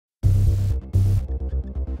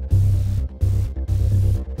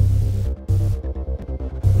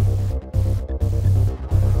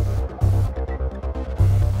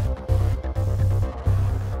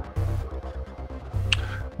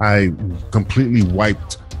I completely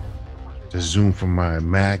wiped the Zoom from my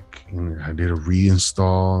Mac and I did a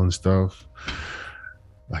reinstall and stuff.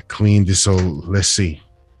 I cleaned it. So let's see.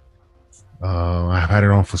 I've had it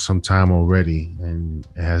on for some time already and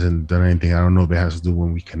it hasn't done anything. I don't know if it has to do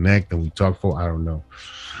when we connect and we talk for, I don't know.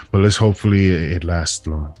 But let's hopefully it lasts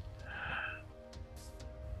long.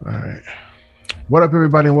 All right. What up,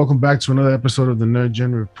 everybody, and welcome back to another episode of the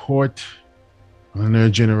NerdGen Report on the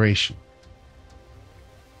Nerd Generation.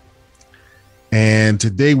 And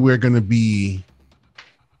today we're going to be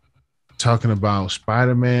talking about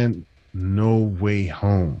Spiderman No Way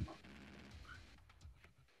Home.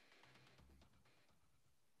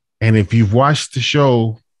 And if you've watched the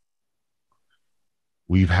show,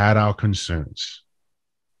 we've had our concerns.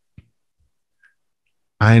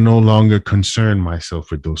 I no longer concern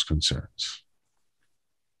myself with those concerns.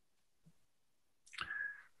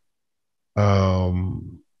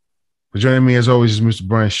 Joining me as always is Mr.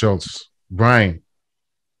 Brian Schultz. Brian,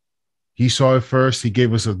 he saw it first. He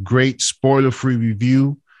gave us a great spoiler-free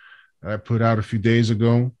review that I put out a few days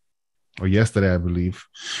ago, or yesterday, I believe.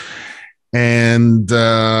 And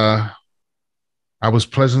I was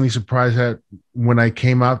pleasantly surprised at when I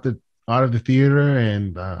came out of the theater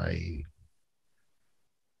and I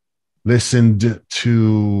listened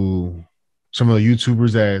to some of the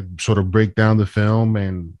YouTubers that sort of break down the film,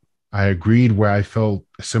 and I agreed where I felt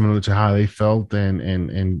similar to how they felt,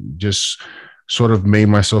 and just sort of made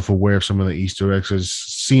myself aware of some of the Easter eggs. Because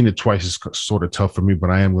seeing it twice is sort of tough for me, but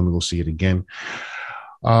I am going to go see it again.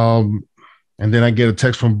 And then I get a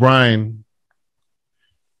text from Brian.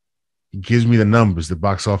 He gives me the numbers, the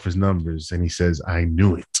box office numbers, and he says, "I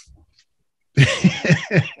knew it."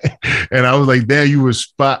 And I was like, "Damn, you were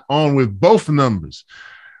spot on with both numbers."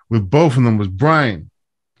 Brian,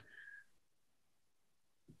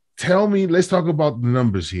 tell me, let's talk about the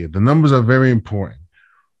numbers here. The numbers are very important.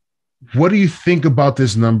 What do you think about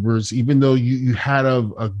these numbers, even though you had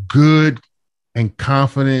a good and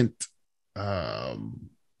confident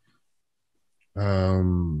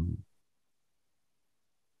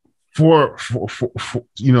for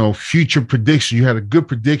future prediction? You had a good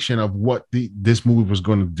prediction of what this movie was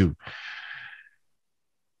going to do.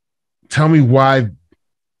 Tell me why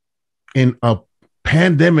in a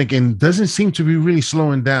pandemic, and doesn't seem to be really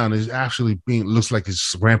slowing down, is actually looks like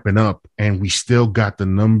it's ramping up, and we still got the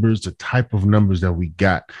numbers, the type of numbers that we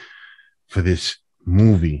got for this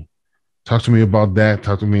movie. Talk to me about that.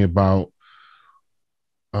 Talk to me about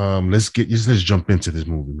let's jump into this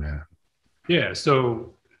movie, man. Yeah,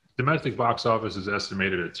 so domestic box office is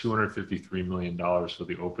estimated at $253 million for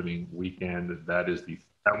the opening weekend.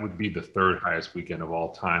 That would be the third highest weekend of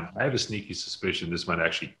all time. I have a sneaky suspicion this might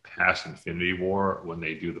actually pass Infinity War when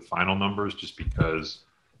they do the final numbers, just because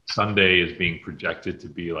Sunday is being projected to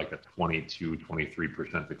be like a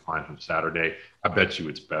 22-23% decline from Saturday. I bet you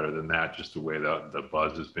it's better than that, just the way the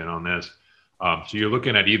buzz has been on this. So you're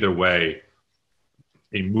looking at, either way,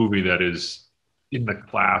 a movie that is in the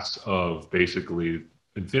class of basically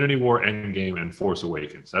Infinity War, Endgame, and Force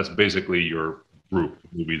Awakens. That's basically your group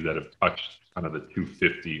of movies that have touched kind of the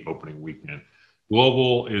 250 opening weekend.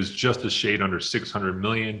 Global is just a shade under 600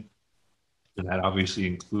 million. And that obviously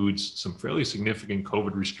includes some fairly significant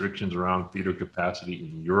COVID restrictions around theater capacity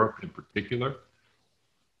in Europe in particular.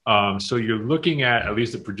 So you're looking at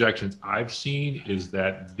least the projections I've seen, is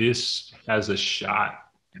that this has a shot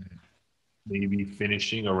at maybe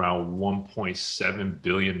finishing around $1.7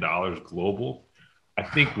 billion global. I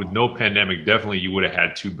think with no pandemic, definitely you would have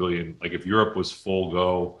had 2 billion. Like if Europe was full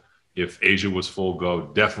go, if Asia was full go,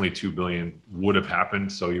 definitely 2 billion would have happened.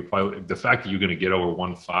 So you're probably, the fact that you're going to get over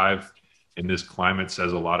 1.5 in this climate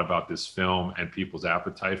says a lot about this film and people's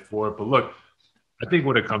appetite for it. But look, I think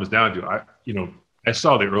what it comes down to, I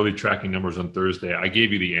saw the early tracking numbers on Thursday. I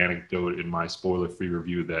gave you the anecdote in my spoiler-free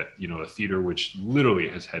review that, a theater which literally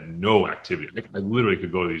has had no activity. I literally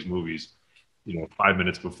could go to these movies 5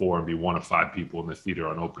 minutes before and be one of 5 people in the theater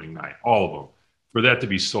on opening night, all of them. For that to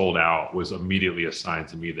be sold out was immediately a sign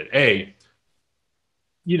to me that, I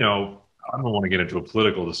don't want to get into a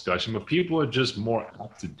political discussion, but people are just more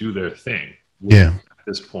apt to do their thing at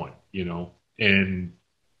this point, and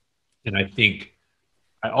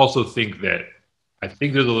I also think that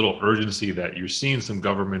there's a little urgency that you're seeing some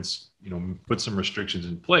governments, put some restrictions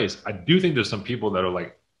in place. I do think there's some people that are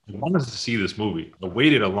like, I wanted to see this movie. I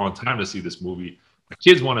waited a long time to see this movie. My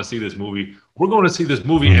kids want to see this movie. We're going to see this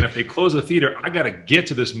movie. And if they close the theater, I got to get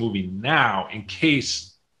to this movie now in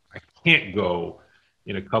case I can't go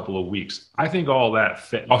in a couple of weeks. I think all that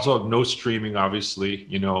fit. Also, no streaming, obviously.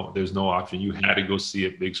 There's no option. You had to go see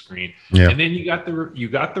it big screen. Yeah. And then you got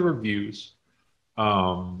the reviews.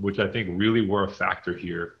 which I think really were a factor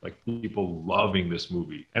here. Like people loving this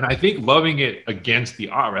movie, and I think loving it against the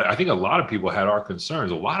odds. Right? I think a lot of people had our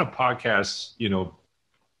concerns. A lot of podcasts,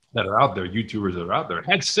 that are out there, YouTubers that are out there,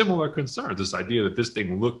 had similar concerns. This idea that this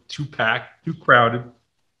thing looked too packed, too crowded,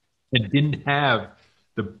 and didn't have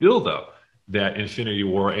the buildup that Infinity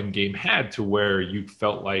War Endgame had to where you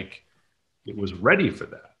felt like it was ready for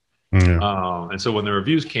that. Yeah. And so when the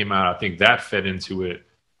reviews came out, I think that fed into it.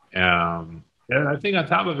 And I think on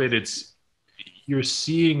top of it, you're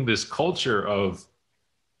seeing this culture of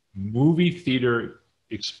movie theater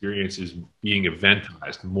experiences being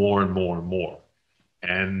eventized more and more and more.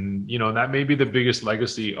 And that may be the biggest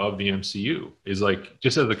legacy of the MCU is like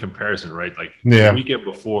just as a comparison, right? Like the Yeah. weekend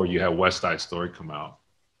before you had West Side Story come out.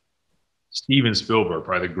 Steven Spielberg,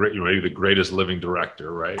 probably maybe the greatest living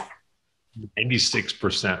director, right?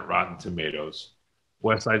 96% Rotten Tomatoes.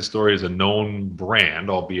 West Side Story is a known brand,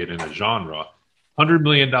 albeit in a genre. $100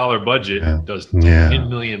 million Yeah. budget does Yeah. 10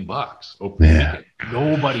 million bucks opening Yeah. weekend.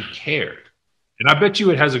 Nobody cared. And I bet you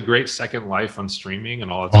it has a great second life on streaming and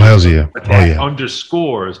all that Oh, sort of hell's stuff. yeah. But Oh, that yeah.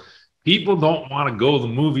 underscores people don't want to go to the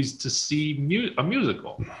movies to see a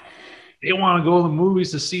musical. They want to go to the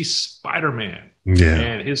movies to see Spider-Man Yeah.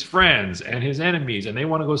 and his friends and his enemies, and they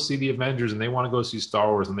want to go see the Avengers and they want to go see Star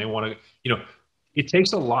Wars and they want to, it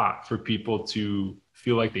takes a lot for people to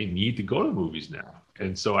feel like they need to go to movies now.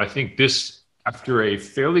 And so I think this, after a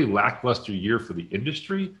fairly lackluster year for the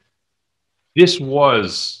industry, this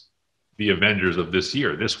was the Avengers of this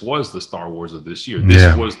year. This was the Star Wars of this year. This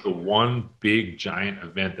Yeah. was the one big giant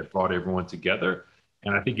event that brought everyone together.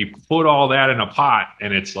 And I think you put all that in a pot,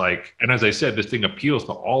 and it's like, and as I said, this thing appeals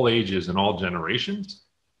to all ages and all generations,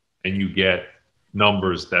 and you get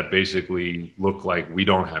numbers that basically look like we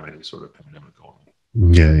don't have any sort of pandemic going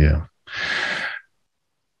on. Yeah. Yeah.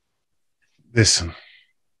 Listen,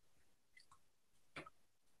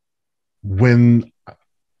 when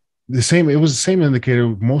it was the same indicator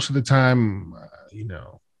most of the time.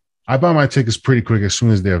 I buy my tickets pretty quick as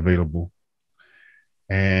soon as they're available,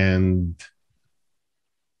 and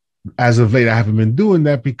as of late, I haven't been doing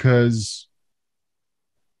that because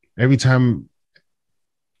every time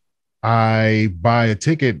I buy a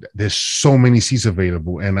ticket, there's so many seats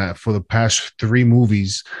available, and for the past 3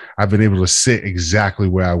 movies, I've been able to sit exactly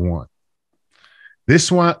where I want.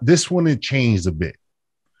 This one, it changed a bit.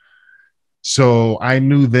 So I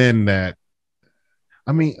knew then that,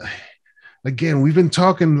 I mean, again, we've been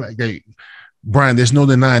talking like Brian, there's no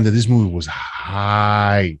denying that this movie was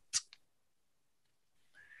high.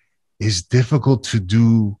 It's difficult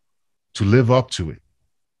to live up to it.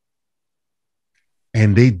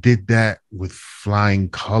 And they did that with flying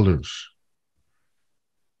colors.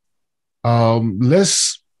 I don't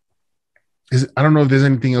know if there's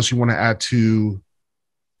anything else you want to add to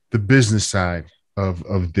the business side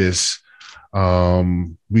of this.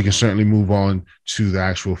 We can certainly move on to the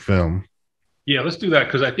actual film. Yeah, let's do that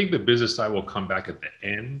because I think the business side will come back at the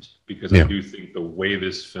end because I Yeah. do think the way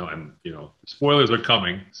this film and spoilers are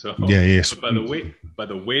coming. So Yeah, yes. but by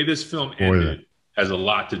the way this film Spoiler. ended has a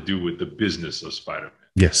lot to do with the business of Spider-Man.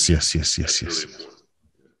 Yes, yes, yes, yes, That's yes, really important.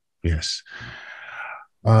 yes.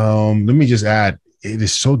 Let me just add, it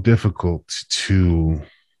is so difficult to,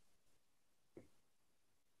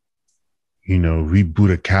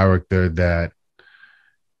 reboot a character that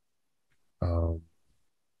um,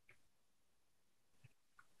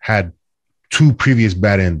 had 2 previous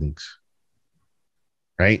bad endings,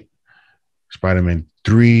 right? Spider-Man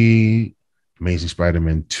 3, Amazing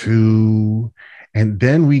Spider-Man 2, and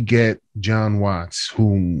then we get John Watts,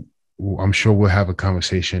 who I'm sure we'll have a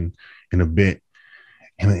conversation in a bit,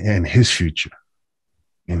 and his future,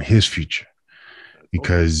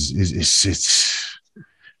 because it's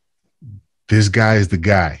this guy is the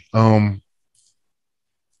guy.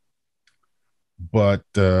 But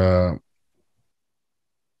to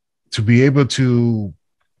be able to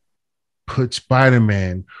put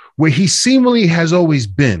Spider-Man where he seemingly has always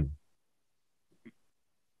been,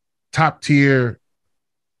 top tier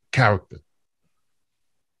character,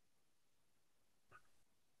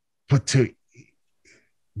 but to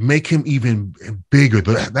make him even bigger,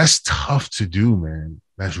 that's tough to do, man.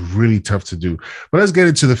 That's really tough to do. But let's get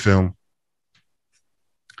into the film.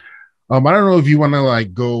 I don't know if you want to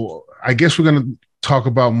go. I guess we're gonna talk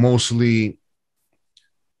about mostly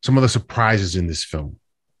some of the surprises in this film,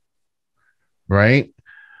 right?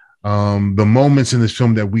 The moments in this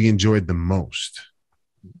film that we enjoyed the most.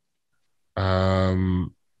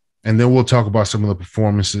 And then we'll talk about some of the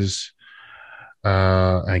performances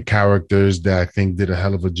and characters that I think did a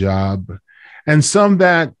hell of a job, and some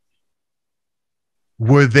that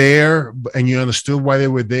were there and you understood why they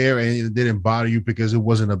were there, and it didn't bother you because it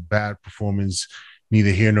wasn't a bad performance, neither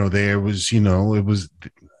here nor there. It was,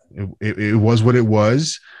 it was what it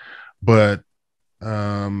was, but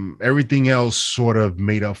everything else sort of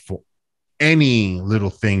made up for any little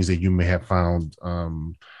things that you may have found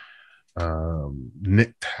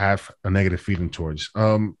have a negative feeling towards.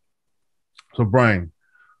 So Brian,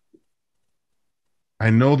 I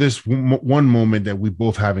know this one moment that we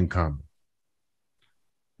both have in common,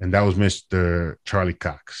 and that was Mr. Charlie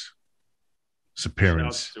Cox's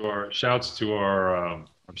appearance. Shouts to our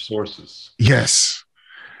sources. Yes,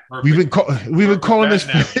 Perfect. we've been calling this.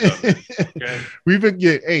 Okay.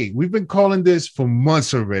 We've been calling this for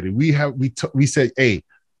months already. We said, hey,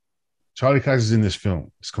 Charlie Cox is in this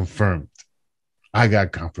film. It's confirmed. I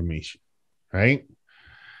got confirmation, right?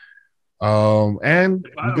 And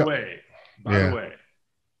By the way, yeah,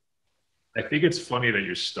 I think it's funny that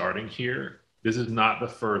you're starting here. This is not the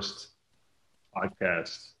first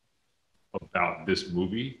podcast about this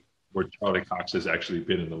movie where Charlie Cox has actually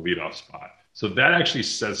been in the leadoff spot. So that actually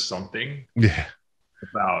says something yeah,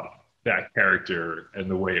 about that character and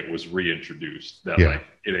the way it was reintroduced. That yeah, like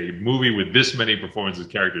in a movie with this many performances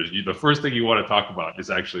characters, the first thing you want to talk about is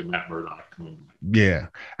actually Matt Murdock coming back. yeah.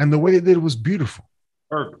 And the way they did it was beautiful.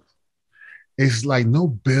 Perfect. It's like no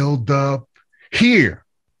build up here.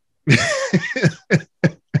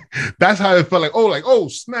 That's how it felt. Like oh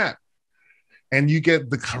snap, and you get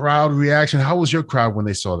the crowd reaction. How was your crowd when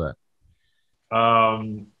they saw that?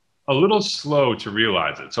 A little slow to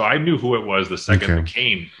realize it. So I knew who it was the second the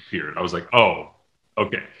cane appeared. I was like, oh,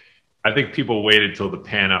 okay. I think people waited till the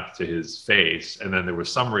pan up to his face, and then there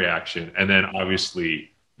was some reaction, and then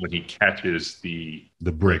obviously when he catches the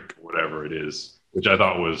brick, whatever it is, which I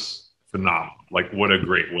thought was phenomenal. Like, what a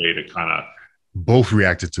great way to kind of both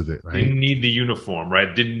reacted to that. Right? Didn't need the uniform,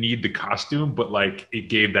 right? Didn't need the costume, but like it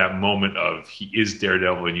gave that moment of he is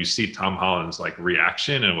Daredevil, and you see Tom Holland's like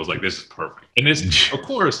reaction, and it was like, this is perfect. And this, of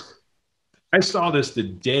course, I saw this the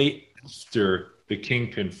day after the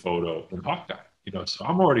Kingpin photo in Hawkeye. So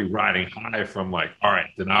I'm already riding high from like, all right,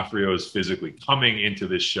 D'Onofrio is physically coming into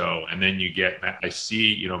this show, and then I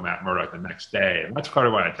see Matt Murdock the next day, and that's part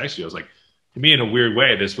of why I texted you. I was like, to me, in a weird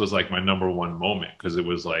way, this was like my number one moment because it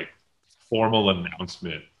was like formal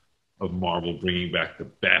announcement of Marvel bringing back the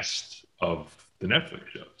best of the Netflix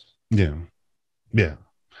shows. Yeah, yeah,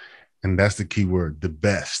 and that's the key word: the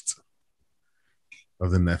best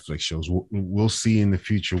of the Netflix shows. We'll see in the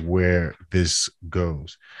future where this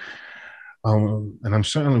goes. And I'm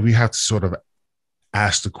certainly we have to sort of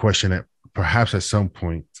ask the question at perhaps at some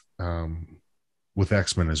point with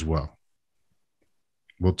X-Men as well.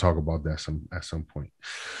 We'll talk about that at some point.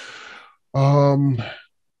 To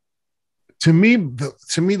me,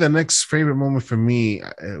 the next favorite moment for me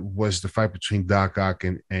was the fight between Doc Ock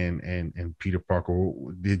and Peter Parker.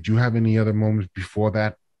 Did you have any other moments before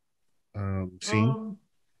that scene?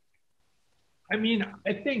 I mean,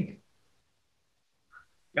 I think,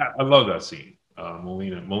 yeah, I love that scene.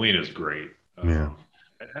 Molina's great. Yeah.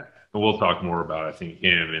 And we'll talk more about, I think,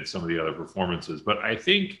 him and some of the other performances. But I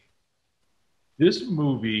think this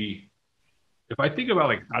movie, if I think about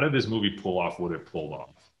like how did this movie pull off what it pulled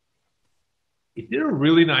off, it did a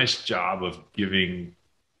really nice job of giving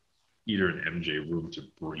Peter and MJ room to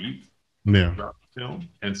breathe throughout the film.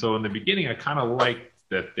 And so in the beginning, I kind of liked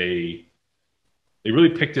that they really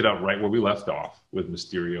picked it up right where we left off with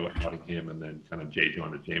Mysterio outing him and then kind of J.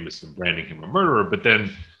 Jonah Jameson branding him a murderer. But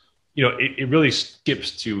then, it really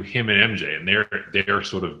skips to him and MJ, and they're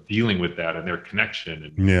sort of dealing with that and their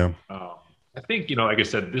connection. And I think, like I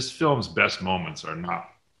said, this film's best moments are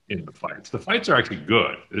not in the fights. The fights are actually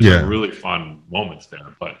good. There's some really fun moments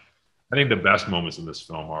there, but I think the best moments in this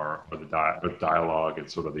film are the dialogue and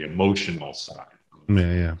sort of the emotional side.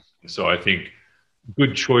 Yeah. So I think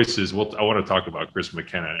good choices. Well, I want to talk about Chris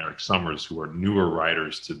McKenna and Eric Summers, who are newer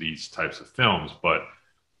writers to these types of films, but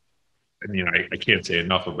I mean, I can't say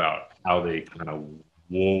enough about how they kind of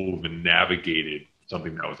wove and navigated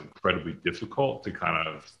something that was incredibly difficult to kind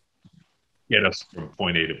of get us from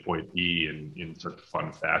point A to point B in such a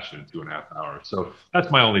fun fashion in 2.5 hours. So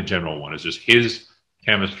that's my only general one, is just his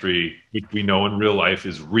chemistry, which we know in real life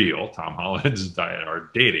is real. Tom Holland's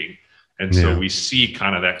are dating. And so we see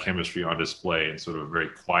kind of that chemistry on display in sort of a very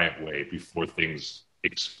quiet way before things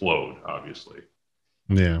explode, obviously.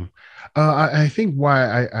 Yeah. I think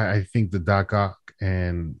why I think the Doc Ock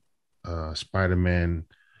and Spider-Man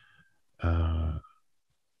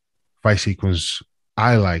fight sequence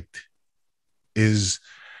I liked is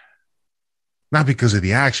not because of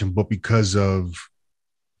the action, but because of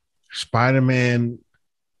Spider-Man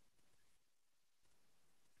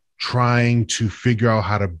trying to figure out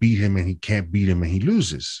how to beat him, and he can't beat him, and he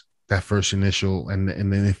loses that first initial, and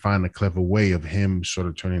then they find a clever way of him sort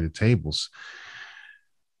of turning the tables.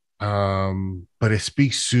 But it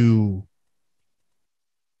speaks to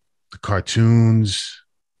the cartoons,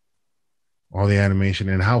 all the animation,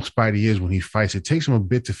 and how Spidey is when he fights. It takes him a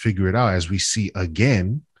bit to figure it out, as we see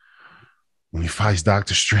again when he fights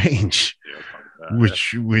Doctor Strange,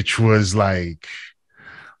 which was like,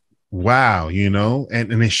 wow,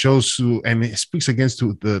 and it shows to, and it speaks against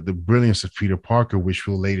to the brilliance of Peter Parker, which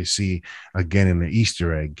we'll later see again in the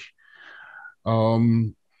Easter egg.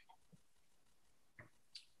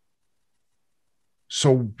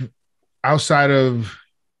 So outside of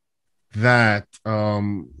that,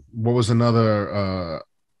 what was another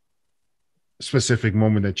specific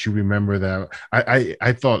moment that you remember that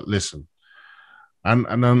I thought, listen, I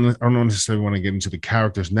don't necessarily want to get into the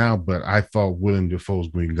characters now, but I thought Willem Dafoe's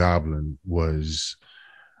Green Goblin was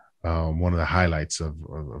one of the highlights of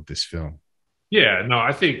this film. Yeah, no,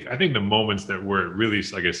 I think the moments that were really,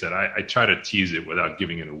 like I said, I try to tease it without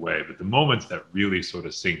giving it away, but the moments that really sort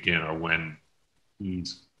of sink in are when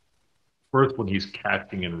he's when he's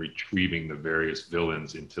catching and retrieving the various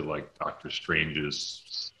villains into like Doctor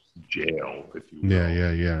Strange's jail, if you will.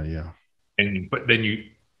 Yeah. And but then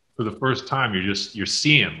for the first time, you're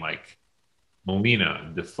seeing like Molina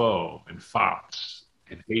and Defoe and Fox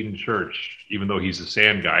and Hayden Church, even though he's a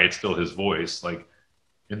sand guy, it's still his voice. Like,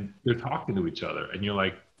 and they're talking to each other, and you're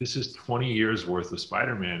like, this is 20 years worth of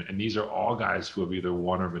Spider-Man, and these are all guys who have either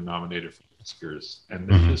won or been nominated for Oscars, and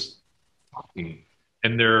they're just talking,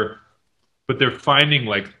 and they're finding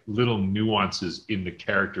like little nuances in the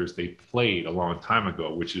characters they played a long time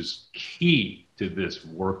ago, which is key to this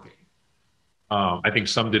working. I think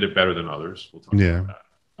some did it better than others. We'll talk about that.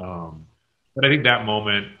 But I think that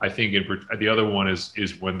moment, the other one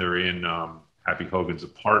is when they're in Happy Hogan's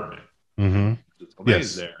apartment. Mm-hmm.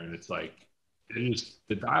 It's there, and it's like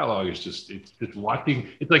the dialogue is it's watching.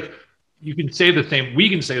 It's like we can say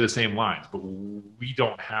the same lines, but we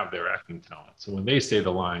don't have their acting talent. So when they say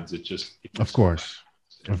the lines, of course.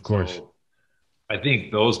 So I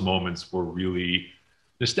think those moments were really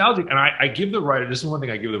nostalgic, and I give the writer. This is one thing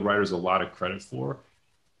I give the writers a lot of credit for,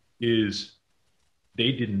 is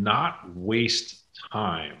they did not waste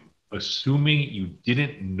time assuming you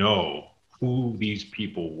didn't know who these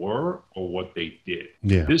people were or what they did.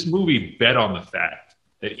 Yeah. This movie bet on the fact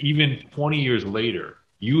that even 20 years later,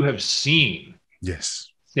 you have seen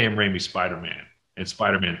Sam Raimi's Spider-Man and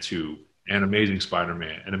Spider-Man 2 and Amazing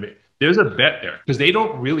Spider-Man. And there's a bet there because they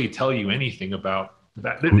don't really tell you anything about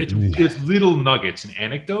that. It's little nuggets and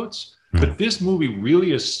anecdotes, but this movie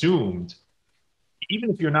really assumed, even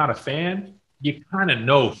if you're not a fan, you kind of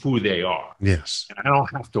know who they are. Yes. And I don't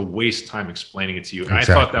have to waste time explaining it to you. And I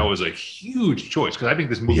thought that was a huge choice because I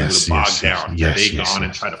think this movie would have bogged down. Had they gone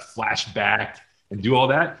and tried to flash back and do all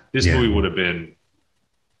that, this movie would have been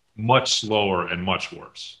much slower and much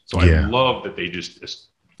worse. So I love that they just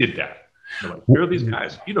did that. They're like, here are these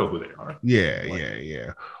guys. You know who they are.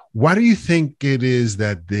 Yeah. Why do you think it is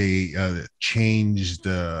that they changed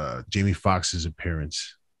Jamie Foxx's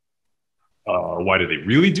appearance? Why did they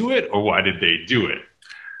really do it, or why did they do it?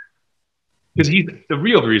 Because the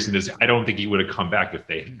real reason is I don't think he would have come back if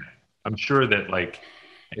they had. I'm sure that like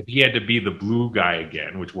if he had to be the blue guy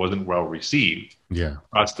again, which wasn't well received,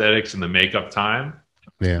 prosthetics and the makeup time,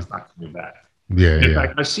 he's not coming back. In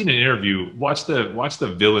fact, I've seen an interview. Watch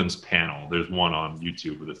the villains panel. There's one on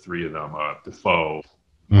YouTube with the three of them, Defoe,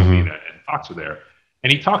 Molina, and Fox are there,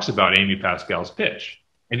 and he talks about Amy Pascal's pitch.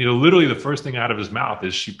 And literally the first thing out of his mouth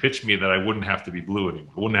is, she pitched me that I wouldn't have to be blue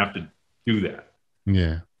anymore. I wouldn't have to do that.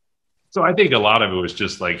 Yeah. So I think a lot of it was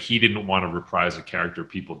just like he didn't want to reprise a character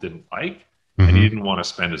people didn't like, and he didn't want to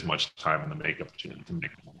spend as much time in the makeup to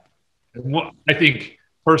make it. I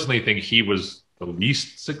personally think he was the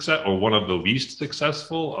least one of the least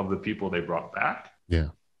successful of the people they brought back. Yeah.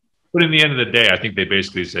 But in the end of the day, I think they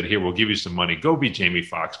basically said, here, we'll give you some money. Go be Jamie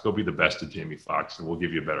Foxx. Go be the best of Jamie Foxx, and we'll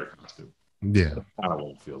give you a better costume. Yeah. That's kind of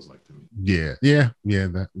what it feels like to me.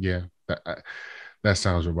 Yeah. That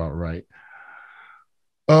sounds about right.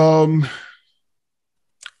 But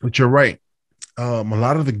you're right. A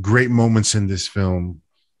lot of the great moments in this film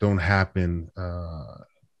don't happen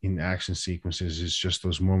in action sequences. It's just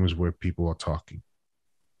those moments where people are talking.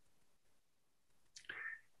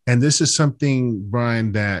 And this is something,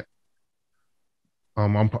 Brian, that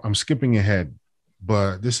I'm skipping ahead,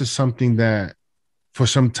 but this is something that for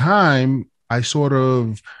some time I sort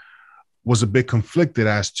of was a bit conflicted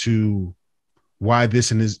as to why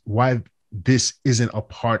this isn't a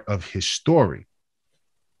part of his story.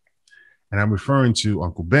 And I'm referring to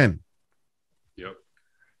Uncle Ben. Yep.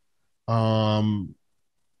 Um,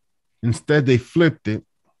 Instead, they flipped it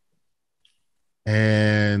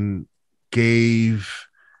and gave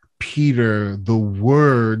Peter the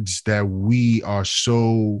words that we are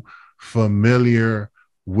so familiar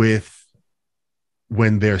with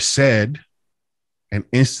when they're said and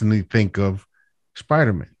instantly think of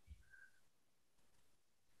Spider-Man.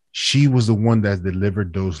 She was the one that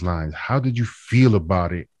delivered those lines. How did you feel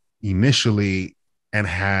about it initially? And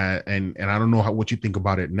I don't know what you think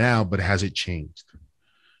about it now, but has it changed?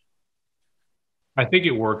 I think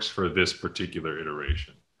it works for this particular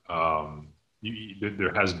iteration.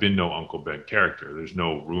 There has been no Uncle Ben character. There's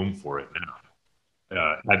no room for it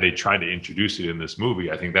now. Had they tried to introduce it in this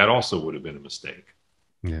movie, I think that also would have been a mistake.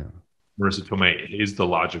 Yeah. Marissa Tomei is the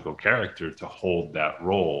logical character to hold that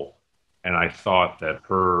role, and I thought that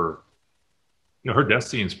her death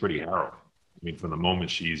scene is pretty harrowing. I mean, from the moment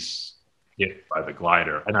she's hit by the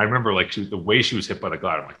glider, and I remember like the way she was hit by the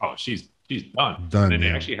glider, I'm like, oh, she's done. And Done. then they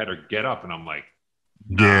Yeah. actually had her get up, and I'm like,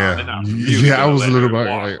 nah, they're Yeah. not really Yeah. I gonna was a let little her bit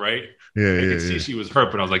walk, like, right? yeah, I could yeah, see yeah. she was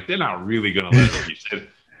hurt, but I was like, they're not really gonna let her. He said,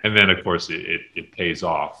 and then of course it pays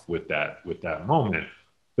off with that moment.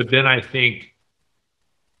 But then I think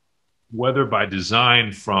whether by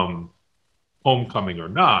design from Homecoming or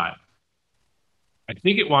not, I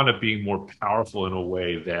think it wound up being more powerful in a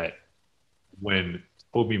way that when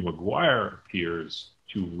Tobey Maguire appears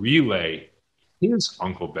to relay his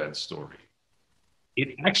Uncle Ben story,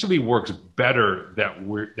 it actually works better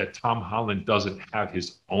that Tom Holland doesn't have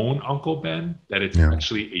his own Uncle Ben, that it's Yeah.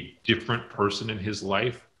 actually a different person in his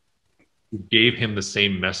life who gave him the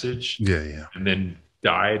same message Yeah. Yeah. and then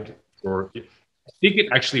died. Or I think it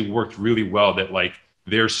actually worked really well that like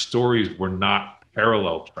their stories were not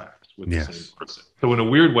parallel tracks with the same Yes. person. So in a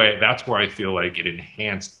weird way, that's where I feel like it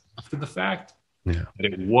enhanced after the fact Yeah. that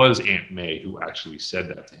it was Aunt May who actually said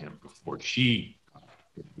that to him before she.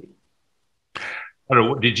 I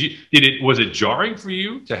don't know. Was it jarring for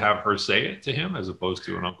you to have her say it to him as opposed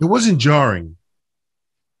to an It Uncle Ben? wasn't jarring.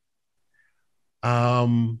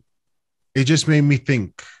 Um, it just made me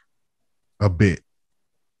think a bit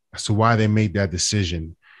as to why they made that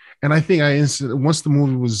decision. And I think once the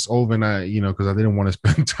movie was over, and because I didn't want to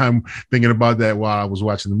spend time thinking about that while I was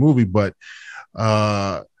watching the movie, but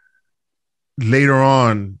uh, later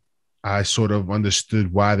on, I sort of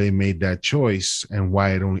understood why they made that choice and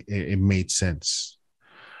why it made sense.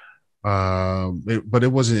 But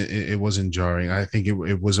it wasn't jarring. I think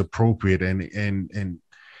it was appropriate, and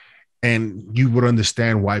you would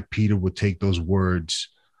understand why Peter would take those words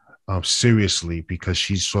seriously, because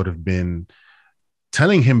she's sort of been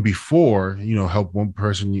telling him before, help one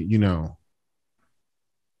person,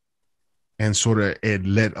 and sort of it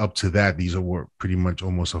led up to that. These are pretty much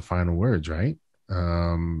almost her final words, right?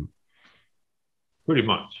 Um, Pretty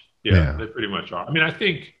much. Yeah, yeah. they pretty much are. I mean, I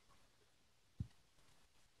think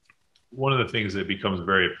one of the things that becomes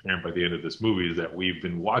very apparent by the end of this movie is that we've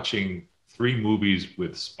been watching three movies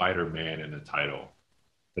with Spider-Man in the title,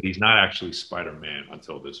 but he's not actually Spider-Man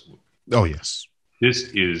until this movie. Oh, yes. This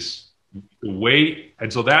is the way,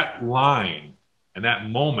 and so that line and that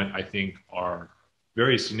moment, I think, are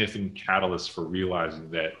very significant catalysts for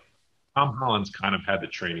realizing that Tom Holland's kind of had the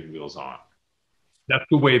training wheels on. That's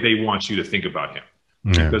the way they want you to think about him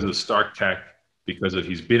Yeah. because of Stark Tech, because of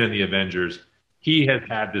he's been in the Avengers. He has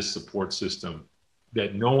had this support system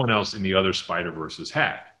that no one else in the other Spider Verses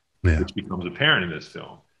had, Yeah. which becomes apparent in this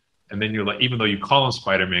film. And then you're like, even though you call him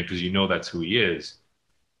Spider Man because you know that's who he is,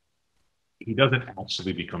 he doesn't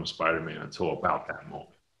actually become Spider Man until about that moment.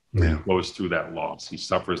 Where he Yeah. goes through that loss, he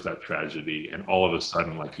suffers that tragedy, and all of a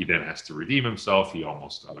sudden, like he then has to redeem himself. He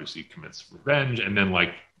almost obviously commits revenge, and then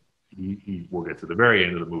like we'll get to the very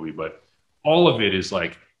end of the movie, but all of it is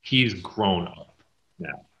like he's grown up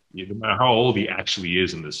now. No matter how old he actually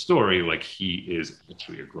is in the story, like he is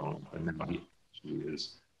actually a grown up, and now he actually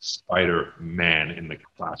is Spider Man in the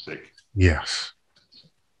classic. Yes.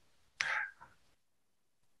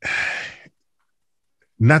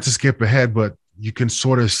 Not to skip ahead, but you can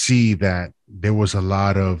sort of see that there was a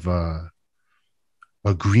lot of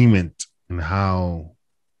agreement in how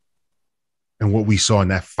and what we saw in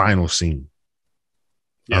that final scene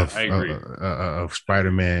Yeah, I agree. of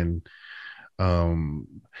Spider-Man.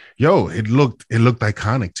 Yo, it looked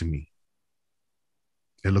iconic to me.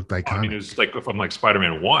 It looked I mean, it iconic. was like from like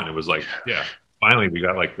Spider-Man 1, it was like, yeah, finally we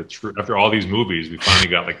got like the true after all these movies, we finally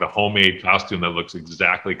got like the homemade costume that looks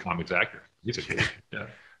exactly comics accurate. It's a yeah.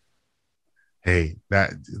 Hey,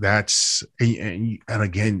 that's and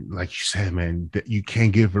again, like you said, man, that you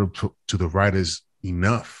can't give it up to the writers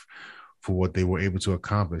enough for what they were able to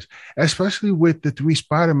accomplish, especially with the three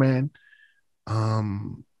Spider-Man.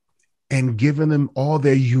 Um, and giving them all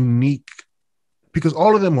their unique, because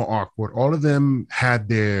all of them were awkward. All of them had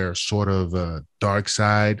their sort of dark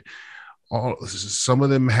side. All some of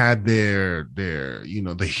them had their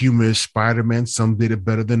the humorous Spider-Man. Some did it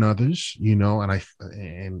better than others,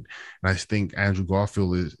 and I think Andrew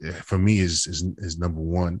Garfield is, for me, is number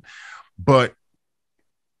one. But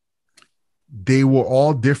they were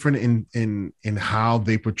all different in how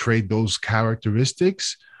they portrayed those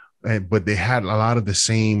characteristics, but they had a lot of the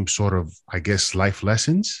same sort of, I guess, life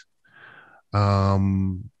lessons.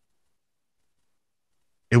 um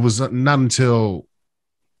it was not until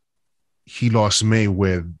he lost May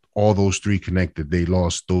where all those three connected. They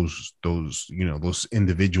lost those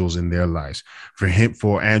individuals in their lives. For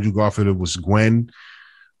Andrew Garfield, it was Gwen.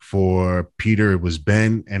 For Peter, it was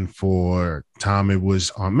Ben, and for Tom, it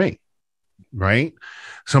was Aunt May. Right?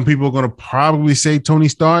 Some people are going to probably say Tony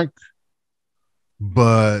Stark,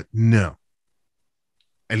 but no,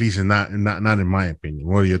 at least not in my opinion.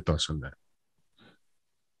 What are your thoughts on that?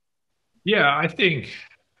 Yeah, I think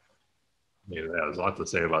there's a lot to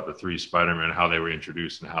say about the three Spider-Man, how they were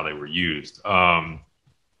introduced and how they were used. I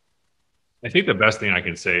think the best thing I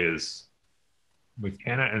can say is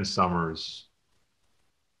McKenna and Summers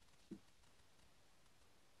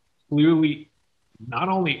clearly not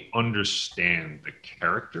only understand the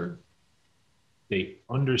character, they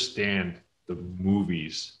understand the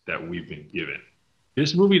movies that we've been given.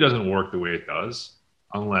 This movie doesn't work the way it does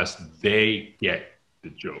unless they get the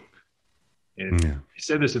joke. And I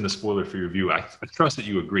said this in the spoiler for your review. I trust that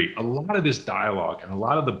you agree. A lot of this dialogue and a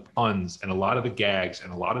lot of the puns and a lot of the gags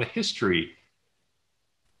and a lot of the history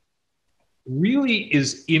really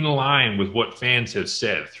is in line with what fans have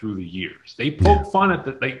said through the years. They poke fun at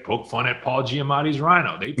Paul Giamatti's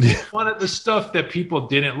Rhino. They poke fun at the stuff that people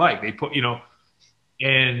didn't like.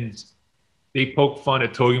 And they poke fun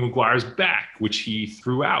at Tobey Maguire's back, which he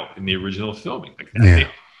threw out in the original filming.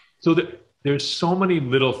 There's so many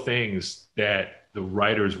little things that the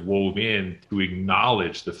writers wove in to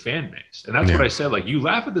acknowledge the fan base. And that's what I said. Like, you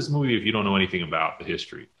laugh at this movie if you don't know anything about the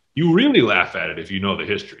history. You really laugh at it if you know the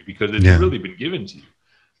history, because it's really been given to you.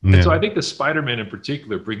 And so I think the Spider-Man in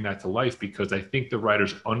particular bring that to life, because I think the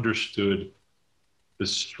writers understood the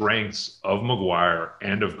strengths of Maguire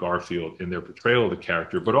and of Garfield in their portrayal of the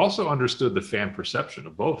character, but also understood the fan perception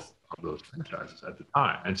of both of those franchises at the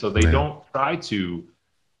time. And so they don't try to,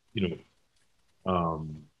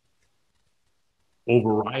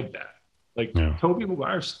 override that. Like, Tobey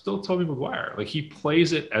Maguire is still Tobey Maguire. Like, he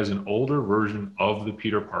plays it as an older version of the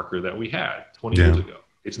Peter Parker that we had 20 years ago.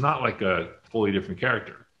 It's not like a fully different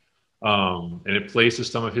character. And it plays to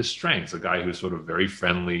some of his strengths, a guy who's sort of very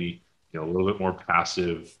friendly, a little bit more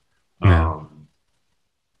passive.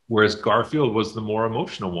 Whereas Garfield was the more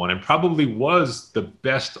emotional one, and probably was the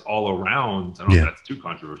best all around. I don't know if that's too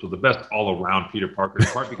controversial. The best all around Peter Parker, in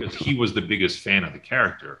part because he was the biggest fan of the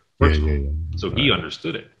character. So he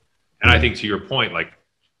understood it. And I think, to your point,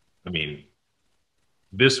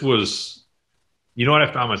 this was, what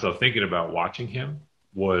I found myself thinking about watching him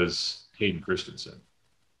was Hayden Christensen.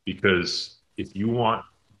 Because if you want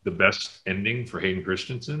the best ending for Hayden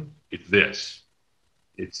Christensen, it's this.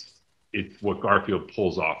 It's what Garfield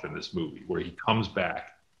pulls off in this movie, where he comes back,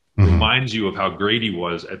 reminds you of how great he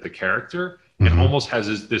was at the character, and almost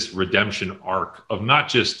has this redemption arc of not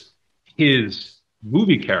just his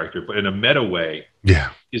movie character, but in a meta way,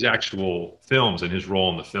 his actual films and his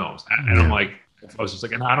role in the films. And I was just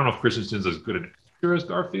like, and I don't know if Christensen's as good an actor as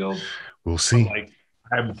Garfield. We'll see. But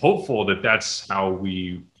I'm hopeful that that's how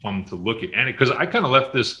we come to look at it. Because I kind of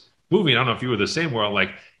left this movie, I don't know if you were the same, where I'm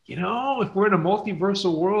like, if we're in a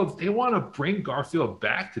multiversal world, they want to bring Garfield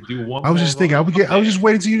back to do one. I was just thinking, I was just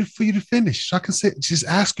waiting for you to finish, so I can just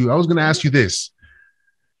ask you. I was going to ask you this: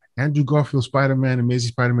 Andrew Garfield Spider-Man, Amazing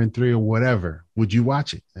Spider-Man 3, or whatever, would you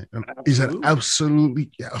watch it? Is that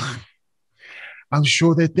absolutely? I'm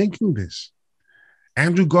sure they're thinking this.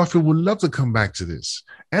 Andrew Garfield would love to come back to this.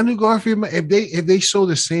 Andrew Garfield, if they show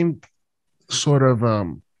the same sort of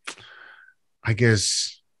I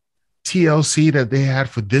guess TLC that they had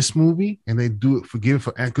for this movie, and they do it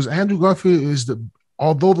because Andrew Garfield is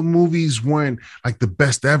although the movies weren't like the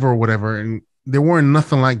best ever or whatever, and they weren't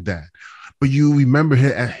nothing like that, but you remember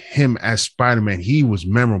him as Spider-Man. He was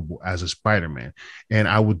memorable as a Spider-Man, and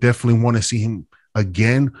I would definitely want to see him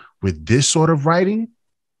again with this sort of writing.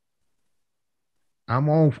 I'm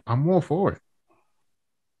all for it.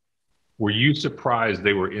 Were you surprised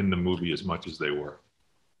they were in the movie as much as they were?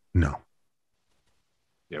 No.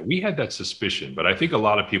 Yeah, we had that suspicion, but I think a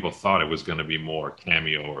lot of people thought it was going to be more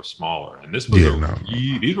cameo or smaller. And this was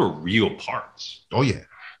these were real parts. Oh yeah.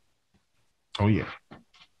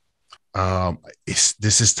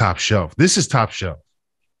 This is top shelf. This is top shelf.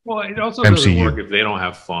 Well, it also doesn't work MCU. if they don't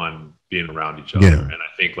have fun being around each other. Yeah. And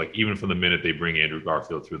I think like even from the minute they bring Andrew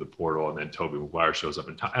Garfield through the portal and then Tobey Maguire shows up,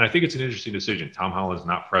 and I think it's an interesting decision. Tom Holland's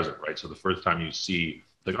not present, right? So the first time you see,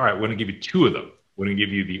 like, all right, we're going to give you two of them. We're going to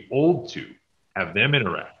give you the old two, have them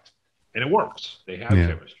interact, and it works. They have Yeah.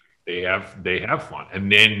 chemistry. They have fun,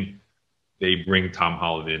 and then they bring Tom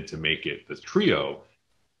Holland in to make it the trio,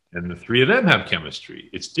 and the three of them have chemistry.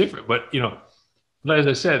 It's different, but as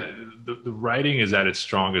I said, the writing is at its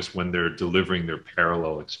strongest when they're delivering their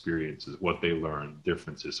parallel experiences, what they learn,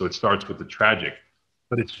 differences. So it starts with the tragic,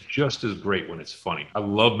 but it's just as great when it's funny. I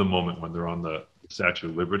love the moment when they're on the Statue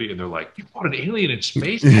of Liberty and they're like, "You fought an alien in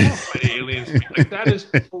space? I want to fight an alien in space." Like that is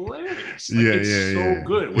hilarious. Like Yeah, it's yeah, so yeah.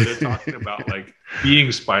 good when they're talking about like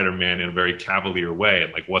being Spider-Man in a very cavalier way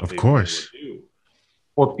and like what Of they've been able to course. do.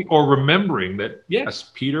 Or remembering that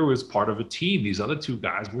yes, Peter was part of a team. These other two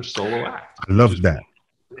guys were solo acts, I which love is that.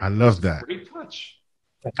 I it's love a that. great touch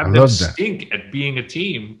to I have them love that. stink at being a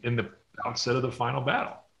team in the outset of the final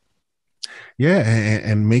battle. Yeah,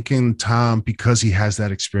 and making Tom, because he has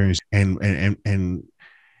that experience, and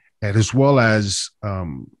as well as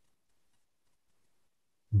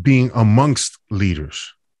being amongst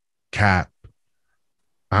leaders, Cap,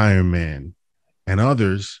 Iron Man, and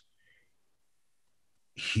others,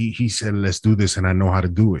 he said, "Let's do this," and I know how to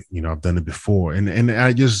do it. I've done it before, and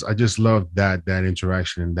I just love that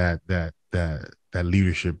interaction and that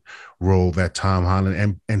leadership role that Tom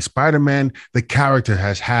Holland and Spider-Man, the character,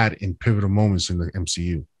 has had in pivotal moments in the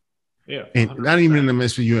MCU, Yeah, and not even in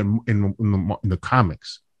 100%. the MCU, in the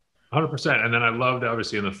comics. 100%. And then I loved,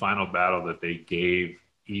 obviously, in the final battle that they gave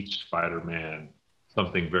each Spider Man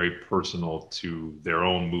something very personal to their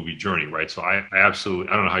own movie journey, right? So I absolutely,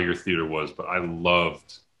 I don't know how your theater was, but I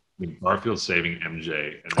loved Garfield saving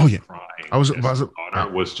MJ and Oh then yeah, I crying was, I as his was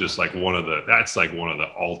daughter was just like that's like one of the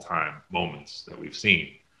all time moments that we've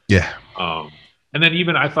seen. yeah, Um, and then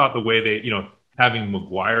even I thought the way they, having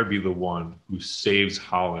Maguire be the one who saves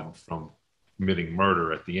Holland from committing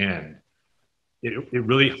murder at the end, it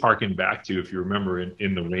really harkened back to, if you remember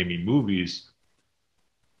in the Raimi movies,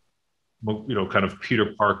 kind of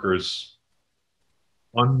Peter Parker's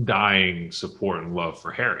undying support and love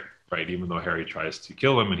for Harry, right? Even though Harry tries to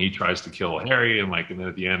kill him and he tries to kill Harry, and then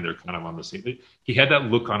at the end they're kind of on the same. He had that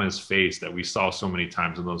look on his face that we saw so many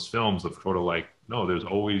times in those films of sort of like, no, there's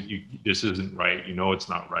always this isn't right. It's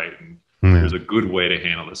not right, and yeah, there's a good way to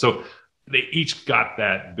handle it. So they each got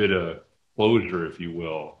that bit of closure, if you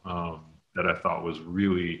will, that I thought was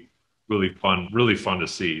really, really fun to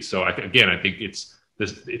see. So again, I think it's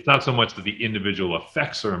not so much that the individual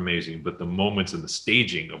effects are amazing, but the moments and the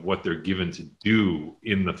staging of what they're given to do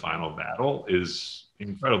in the final battle is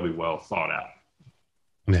incredibly well thought out.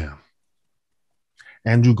 yeah.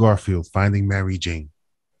 Andrew Garfield finding Mary Jane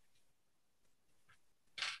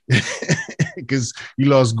because he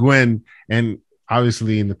lost Gwen, and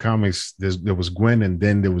obviously in the comics there was Gwen, and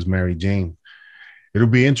then there was Mary Jane. It'll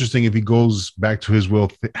be interesting if he goes back to his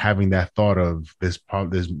will, having that thought of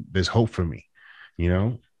there's hope for me, you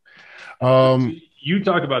know. So Um, you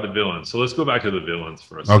talked about the villains, so let's go back to the villains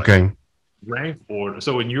for a second. okay, Rank order.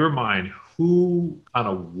 So in your mind, who kind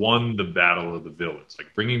of won the battle of the villains?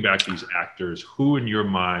 Like bringing back these actors, who in your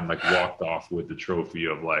mind like walked off with the trophy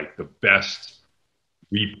of like the best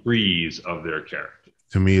reprise of their character?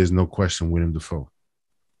 to me is no question William Dafoe.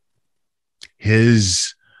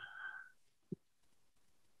 His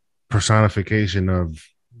personification of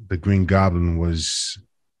the Green Goblin was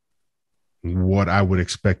what I would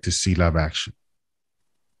expect to see live action.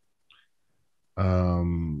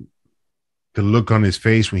 Um, the look on his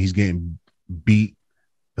face when he's getting beat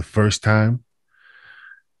the first time.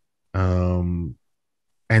 Um,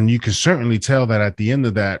 and you can certainly tell that at the end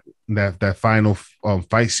of that final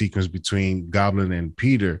fight sequence between Goblin and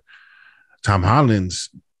Peter, Tom Holland's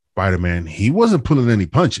Spider-Man, he wasn't pulling any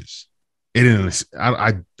punches. It didn't.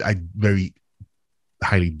 I very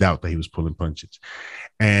highly doubt that he was pulling punches,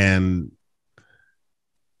 and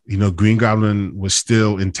Green Goblin was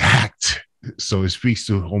still intact, so it speaks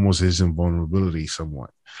to almost his invulnerability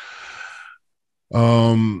somewhat.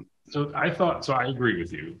 Um, So I thought, so I agree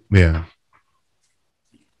with you. yeah,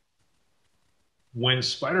 When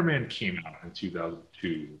Spider-Man came out in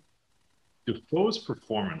 2002, Defoe's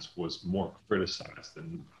performance was more criticized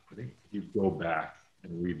than I think. If you go back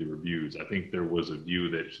and read the reviews, I think there was a view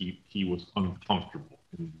that he was uncomfortable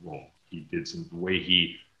in the role. He did the way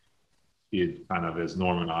he did kind of as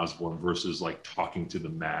Norman Osborn versus like talking to the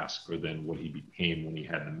mask, or then what he became when he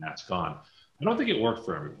had the mask on. I don't think it worked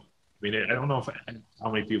for everyone. mean, I don't know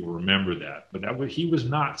how many people remember that, but he was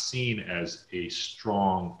not seen as a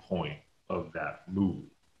strong point of that movie.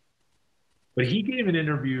 But he gave an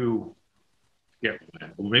interview, yeah,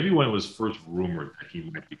 maybe when it was first rumored that he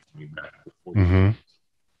might be coming back before the movie, Mm-hmm.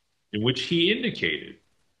 in which he indicated,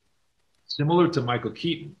 similar to Michael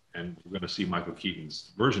Keaton, and we're going to see Michael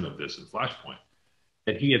Keaton's version of this in Flashpoint,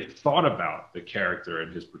 that he had thought about the character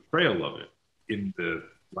and his portrayal of it in the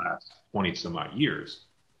last 20 some odd years,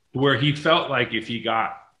 where he felt like if he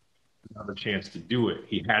got another chance to do it,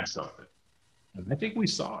 he had something. And I think we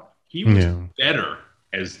saw it. He was Yeah. better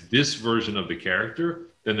as this version of the character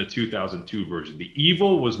than the 2002 version. The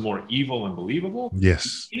evil was more evil and believable. The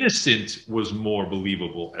Yes. innocent was more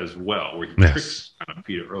believable as well, where he Yes. tricks kind of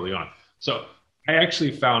Peter early on. So I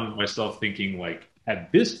actually found myself thinking, like,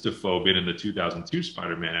 had this Defoe been in the 2002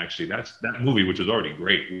 Spider-Man, actually, that movie, which was already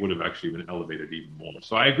great, would have actually been elevated even more.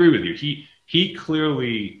 So I agree with you. He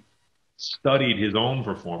clearly studied his own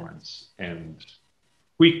performance and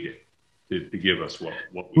tweaked it to give us what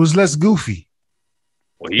It we. was less goofy.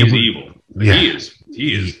 Well, he It is was, evil. yeah.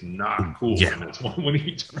 He is not cool Yeah. in this one when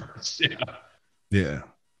he turns. Yeah. Yeah.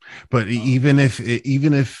 But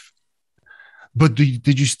but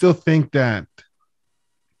did you still think that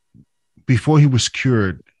before he was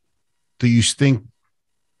cured, do you think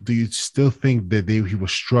do you still think that he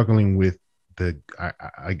was struggling with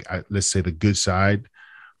let's say the good side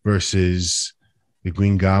versus the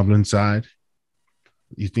Green Goblin side?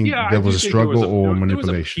 You think Yeah, I there was do a think there struggle was or there was a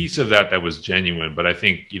manipulation? piece of that was genuine, but I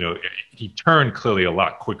think he turned clearly a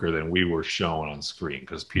lot quicker than we were shown on screen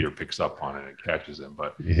because Peter picks up on it and catches him.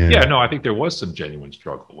 But yeah, Yeah. no, I think there was some genuine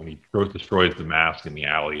struggle when he destroys the mask in the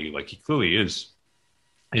alley. Like he clearly is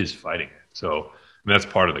fighting it. So I mean, that's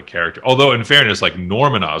part of the character. Although in fairness, like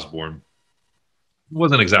Norman Osborn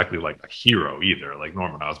wasn't exactly like a hero either. Like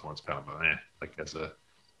Norman Osborn's kind of like as a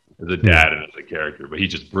Yeah. dad and as a character, but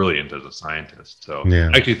he's just brilliant as a scientist. So Yeah.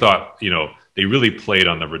 I actually thought, they really played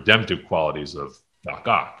on the redemptive qualities of Doc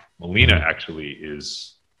Ock. Molina actually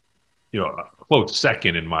is, a close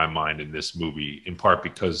second in my mind in this movie, in part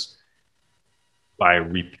because by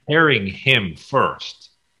repairing him first,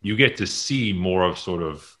 you get to see more of sort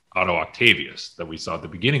of Otto Octavius that we saw at the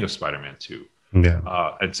beginning of Spider-Man 2.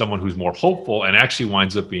 Yeah. And someone who's more hopeful and actually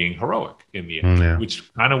winds up being heroic in the end, Yeah.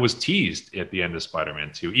 which kind of was teased at the end of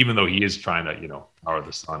Spider-Man 2, even though he is trying to, power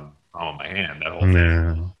the sun on my hand, that whole thing.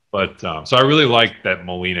 Yeah. But so I really liked that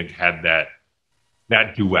Molina had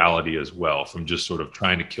that duality as well, from just sort of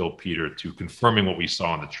trying to kill Peter to confirming what we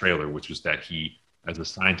saw in the trailer, which was that he, as a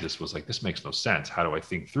scientist, was like, this makes no sense. How do I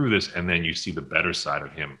think through this? And then you see the better side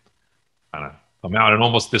of him kind of come out, and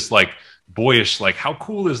almost this like boyish, like, how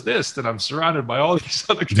cool is this that I'm surrounded by all these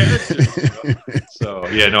other characters? So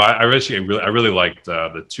yeah, no, I really liked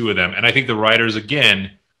the two of them, and I think the writers,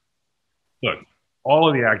 again, look, all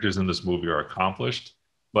of the actors in this movie are accomplished,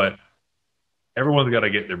 but everyone's got to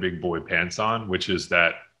get their big boy pants on, which is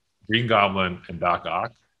that Green Goblin and Doc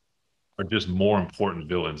Ock are just more important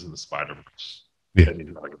villains in the Spider-Verse than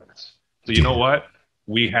these other guys. So you know what?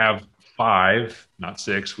 We have 5, not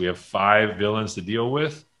 6. We have 5 villains to deal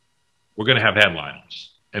with. We're going to have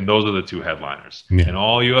headliners, and those are the 2 headliners. Yeah. And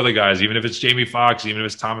all you other guys, even if it's Jamie Foxx, even if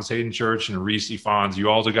it's Thomas Hayden Church and Reese Ifans,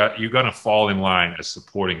 you're going to fall in line as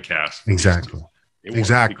supporting cast. Exactly.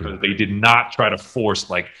 Exactly. Because they did not try to force,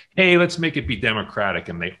 like, hey, let's make it be democratic,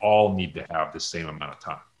 and they all need to have the same amount of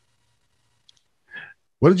time.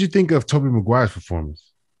 What did you think of Tobey Maguire's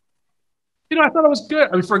performance? I thought it was good.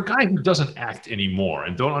 I mean, for a guy who doesn't act anymore,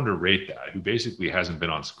 and don't underrate that, who basically hasn't been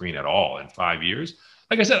on screen at all in 5 years.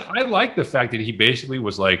 Like I said, I like the fact that he basically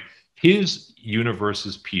was like, his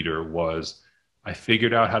universe's Peter was, I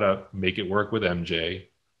figured out how to make it work with MJ.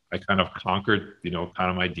 I kind of conquered, kind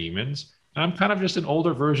of my demons. And I'm kind of just an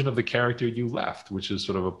older version of the character you left, which is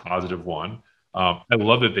sort of a positive one. I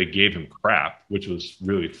love that they gave him crap, which was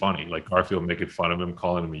really funny. Like Garfield making fun of him,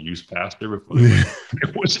 calling him a youth pastor before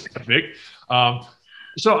it was epic.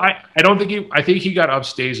 So I don't think I think he got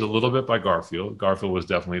upstaged a little bit by Garfield. Garfield was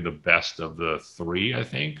definitely the best of the 3, I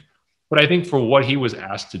think. But I think for what he was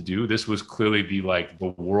asked to do, this was clearly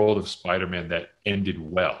the world of Spider-Man that ended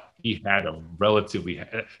well. He had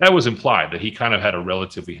that was implied, that he kind of had a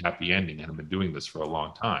relatively happy ending and had been doing this for a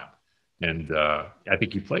long time. And I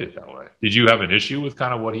think he played it that way. Did you have an issue with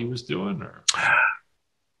kind of what he was doing? Or?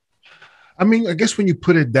 I mean, I guess when you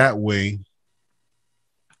put it that way,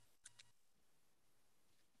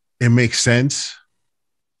 it makes sense.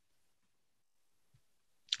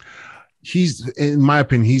 In my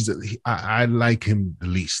opinion, I like him the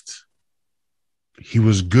least. He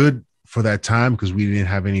was good for that time because we didn't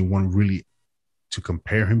have anyone really to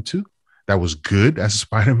compare him to. that was good as a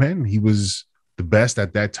Spider-Man. He was the best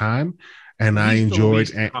at that time, and I He's the enjoyed.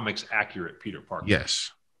 least comics accurate Peter Parker.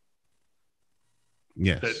 Yes,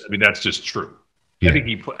 yes, I mean, that's just true. yeah, I think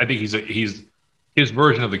he's his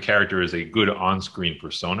version of the character is a good on-screen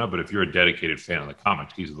persona, but if you're a dedicated fan of the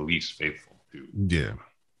comics, he's the least faithful dude. yeah,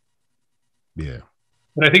 yeah.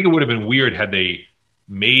 But I think it would have been weird had they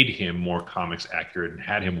made him more comics accurate and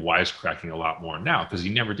had him wisecracking a lot more now, because he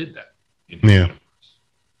never did that in his Yeah. universe.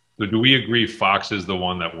 So do we agree Fox is the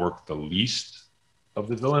one that worked the least of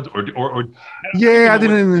the villains, or Yeah, I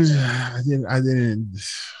didn't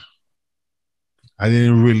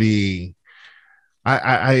really.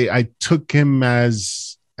 I took him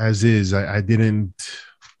as is. I didn't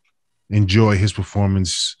enjoy his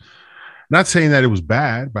performance. Not saying that it was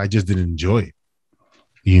bad, but I just didn't enjoy it.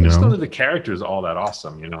 You I just don't know? think the character is all that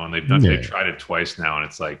awesome, you know, and they've Yeah, tried it twice now, and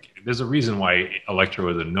it's like there's a reason why Electro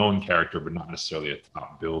is a known character, but not necessarily a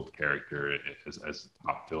top build character as a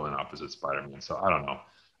top villain opposite Spider-Man. So I don't know.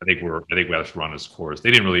 I think we have to run his course.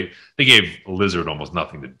 They gave Lizard almost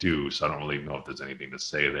nothing to do, so I don't really know if there's anything to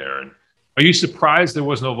say there. And are you surprised there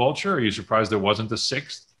was no Vulture? Are you surprised there wasn't a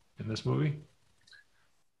sixth in this movie?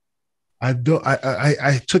 I don't.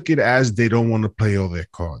 I took it as they don't want to play all their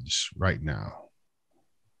cards right now.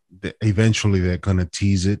 Eventually, they're gonna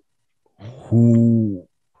tease it. Who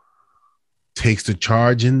takes the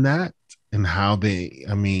charge in that, and how they?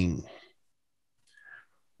 I mean,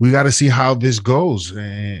 we got to see how this goes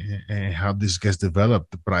and how this gets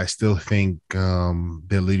developed. But I still think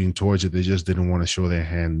they're leading towards it. They just didn't want to show their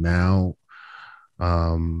hand now.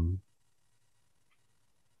 Um,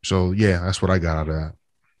 so yeah, that's what I got out of that.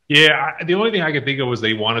 Yeah, the only thing I could think of was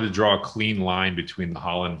they wanted to draw a clean line between the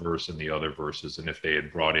Holland verse and the other verses, and if they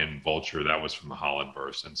had brought in Vulture, that was from the Holland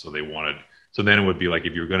verse, and so they wanted. So then it would be like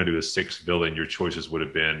if you were going to do a sixth villain, your choices would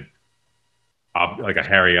have been like a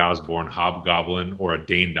Harry Osborn Hobgoblin or a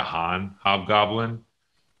Dane DeHaan Hobgoblin.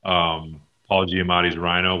 Paul Giamatti's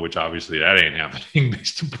Rhino, which obviously that ain't happening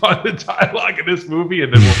based upon the dialogue in this movie,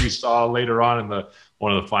 and then what we saw later on in the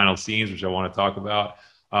one of the final scenes, which I want to talk about.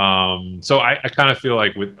 So I kind of feel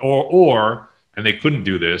like with and they couldn't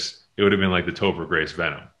do this, it would have been like the Topher Grace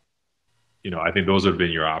Venom. You know, I think those would have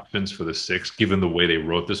been your options for the six, given the way they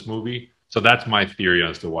wrote this movie. So that's my theory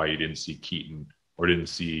as to why you didn't see Keaton or didn't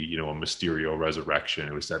see, you know, a Mysterio resurrection.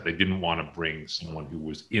 It was that they didn't want to bring someone who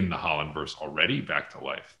was in the Hollandverse already back to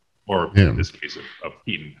life, or Yeah. in this case of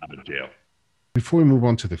Keaton out of jail. Before we move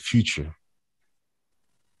on to the future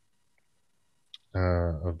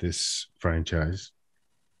of this franchise,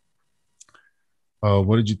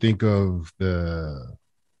 what did you think of the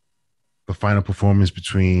final performance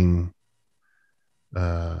between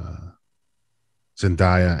Zendaya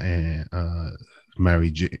and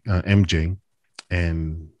MJ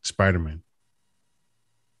and Spider-Man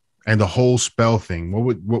and the whole spell thing?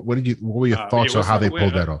 What were your thoughts on how they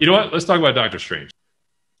pulled that off? You know what? Let's talk about Doctor Strange.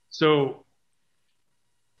 So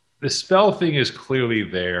the spell thing is clearly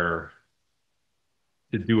there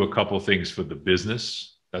to do a couple things for the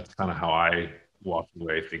business. That's kind of how I walked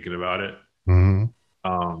away thinking about it. Mm-hmm.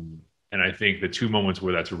 And I think the two moments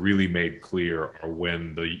where that's really made clear are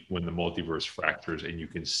when the multiverse fractures and you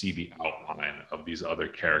can see the outline of these other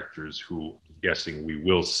characters who I'm guessing we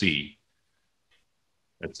will see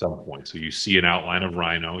at some point. So you see an outline of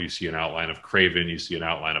Rhino, you see an outline of Kraven, you see an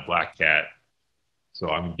outline of Black Cat. So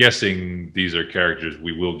I'm guessing these are characters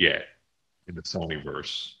we will get in the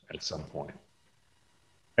Sonyverse at some point.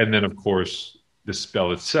 And then, of course, the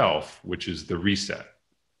spell itself, which is the reset,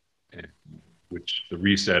 which the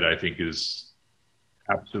reset, I think, is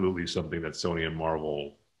absolutely something that Sony and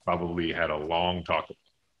Marvel probably had a long talk about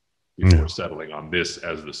before settling on this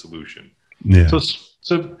as the solution. Yeah.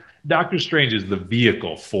 So Doctor Strange is the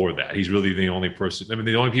vehicle for that. He's really the only person. I mean,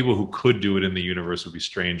 the only people who could do it in the universe would be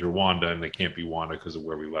Strange or Wanda, and they can't be Wanda because of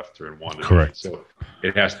where we left her in Wanda. Correct. So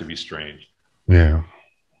it has to be Strange. Yeah.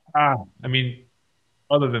 I mean,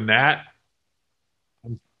 other than that,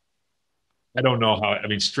 I don't know how. I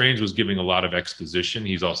mean, Strange was giving a lot of exposition.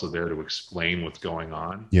 He's also there to explain what's going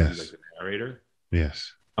on. Yes. He's like the narrator.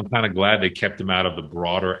 Yes. I'm kind of glad they kept him out of the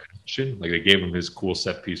broader action. Like they gave him his cool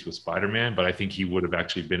set piece with Spider-Man, but I think he would have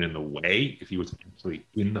actually been in the way if he was actually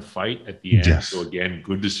in the fight at the end. Yes. So again,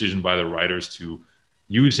 good decision by the writers to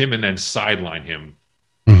use him and then sideline him,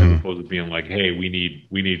 Mm-hmm. as opposed to being like, "Hey, we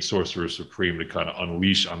need Sorcerer Supreme to kind of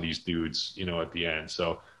unleash on these dudes," you know, at the end.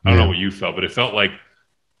 So I don't know what you felt, but it felt like,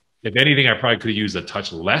 if anything, I probably could have used a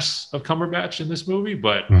touch less of Cumberbatch in this movie,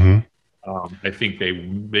 but I think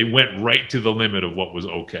they went right to the limit of what was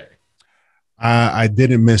okay. I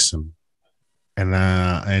didn't miss him,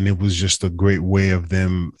 and it was just a great way of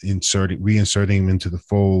them reinserting him into the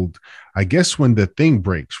fold. I guess when the thing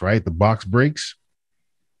breaks, right, the box breaks.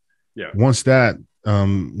 Yeah. Once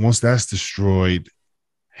that's destroyed,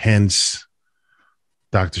 hence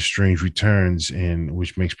Doctor Strange returns, and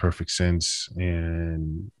which makes perfect sense.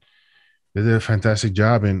 And they did a fantastic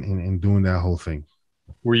job in doing that whole thing.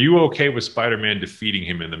 Were you okay with Spider-Man defeating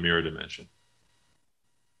him in the mirror dimension?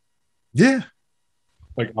 Yeah,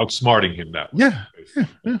 Like outsmarting him that way, yeah, yeah, basically.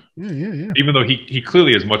 yeah, yeah, yeah, yeah. Even though he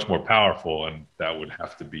clearly is much more powerful and that would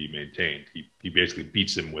have to be maintained. He basically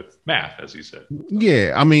beats him with math, as he said. So,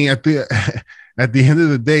 Yeah, I mean, at the at the end of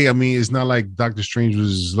the day, I mean, it's not like Doctor Strange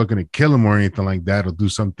was looking to kill him or anything like that, or do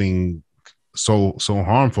something so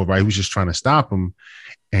harmful, right? He was just trying to stop him,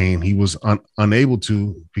 and he was unable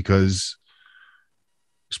to because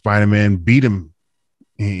Spider-Man beat him.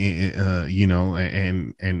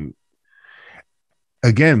 And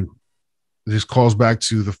again, this calls back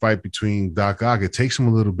to the fight between Doc Ock. It takes him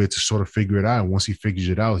a little bit to sort of figure it out. Once he figures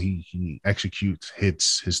it out, he executes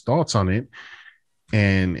his thoughts on it,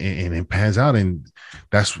 and it pans out. And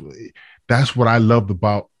that's that's what I loved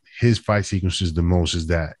about his fight sequences the most, is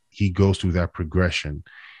that he goes through that progression,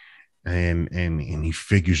 and he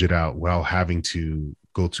figures it out while having to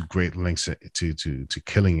go to great lengths to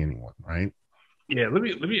killing anyone, right? yeah,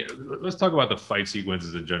 let's talk about the fight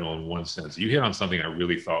sequences in general in one sense. You hit on something I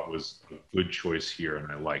really thought was a good choice here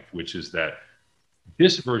and I liked, which is that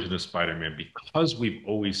this version of Spider-Man, because we've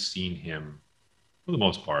always seen him for the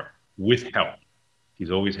most part with help.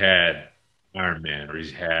 He's always had Iron Man, or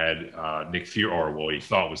he's had Nick Fury, or well, he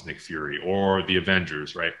thought was Nick Fury, or the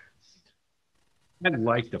Avengers, right? I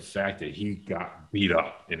like the fact that he got beat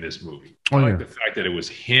up in this movie. Oh I like yeah, the fact that it was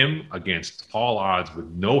him against tall odds with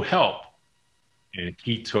no help, and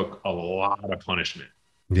he took a lot of punishment.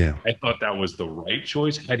 yeah, I thought that was the right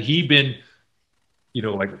choice. Had he been,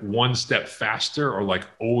 like one step faster or like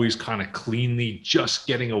always kind of cleanly just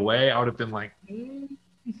getting away, I would have been like,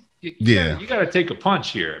 yeah, you gotta take a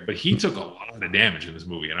punch here. But he took a lot of damage in this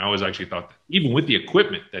movie, and I always actually thought that even with the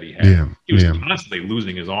equipment that he had, yeah, he was yeah. constantly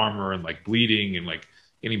losing his armor and like bleeding and like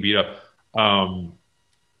getting beat up. Um,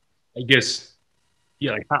 I guess,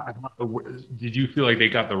 yeah. Like, did you feel like they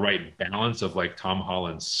got the right balance of like Tom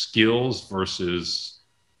Holland's skills versus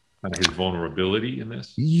kind of his vulnerability in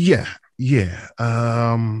this? Yeah, yeah.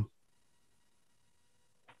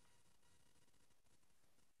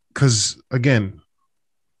 Because again,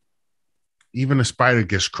 even a spider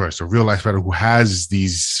gets crushed. A real life spider who has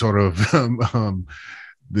these sort of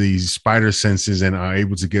these spider senses and are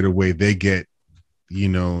able to get away, they get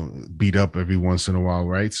beat up every once in a while,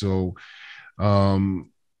 right? So, um,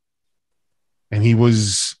 and he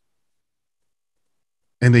was,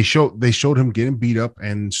 and they showed him getting beat up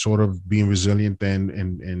and sort of being resilient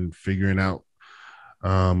and figuring out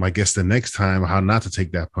I guess the next time how not to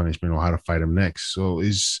take that punishment or how to fight him next. So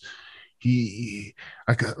is he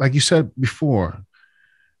like you said before,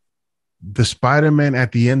 the Spider-Man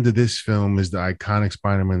at the end of this film is the iconic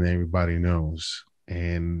Spider-Man that everybody knows.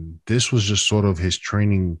 And this was just sort of his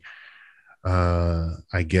training.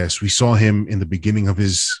 I guess we saw him in the beginning of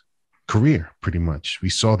his career, pretty much. We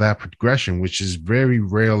saw that progression, which is very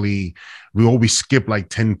rarely, we always skip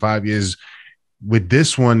like 5 years. With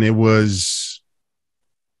this one, it was,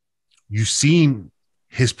 you seen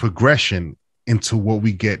his progression into what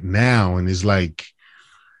we get now, and is like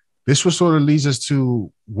this was sort of leads us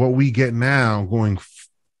to what we get now going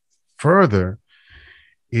further,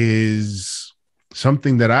 is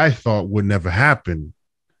something that I thought would never happen.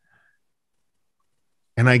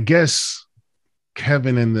 And I guess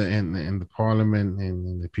Kevin and the parliament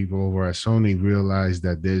and the people over at Sony realized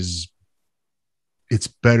that it's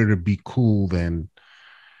better to be cool than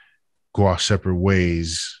go our separate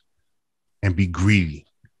ways and be greedy,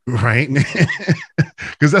 right?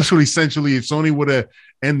 Because that's what essentially, if Sony would have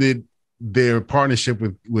ended their partnership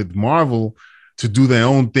with Marvel to do their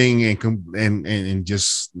own thing and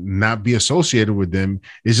just not be associated with them,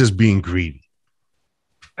 it's just being greedy.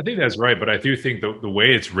 I think that's right, but I do think the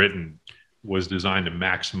way it's written was designed to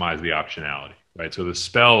maximize the optionality, right? So the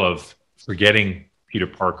spell of forgetting Peter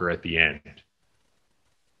Parker at the end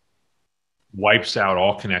wipes out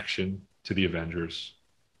all connection to the Avengers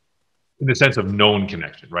in the sense of known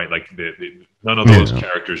connection, right? Like none of those Yeah,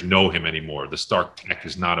 characters know him anymore. The Stark tech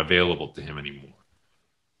is not available to him anymore.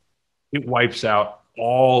 It wipes out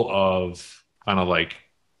all of kind of like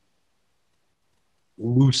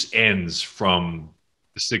loose ends from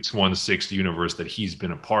the 616 universe that he's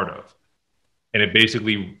been a part of. And it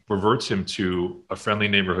basically reverts him to a friendly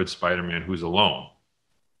neighborhood Spider-Man who's alone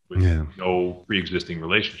with yeah, no pre-existing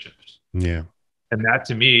relationships. yeah, And that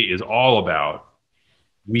to me is all about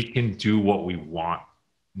we can do what we want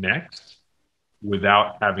next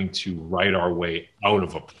without having to write our way out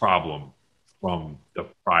of a problem from the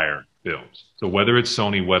prior films. So whether it's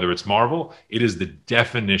Sony, whether it's Marvel, it is the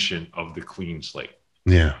definition of the clean slate.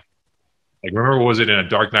 Yeah. Like, remember, was it in A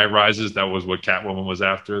Dark Knight Rises? That was what Catwoman was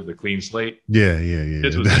after, the clean slate. Yeah, yeah, yeah.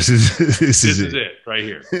 This was This it. is this This is is it. it right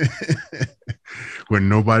here. Where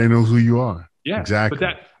nobody knows who you are. Yeah, but Exactly.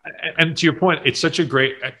 that, and to your point, it's such a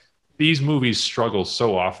great. These movies struggle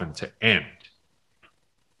so often to end,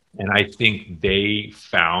 and I think they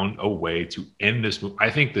found a way to end this movie. I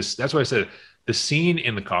think this. That's why I said the scene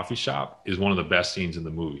in the coffee shop is one of the best scenes in the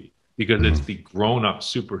movie because it's Mhm. the grown-up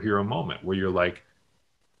superhero moment where you're like,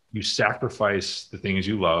 you sacrifice the things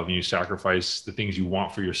you love and you sacrifice the things you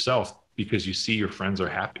want for yourself because you see your friends are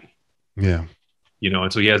happy. Yeah.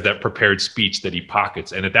 And so he has that prepared speech that he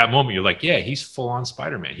pockets, and at that moment you're like, yeah, he's full on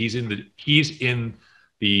Spider-Man. He's in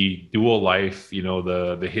the dual life,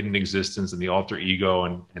 the hidden existence and the alter ego,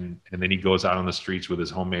 and then he goes out on the streets with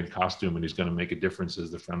his homemade costume and he's going to make a difference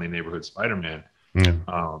as the friendly neighborhood Spider-Man. Yeah.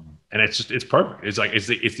 And it's perfect. It's like it's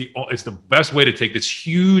the best way to take this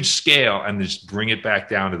huge scale and just bring it back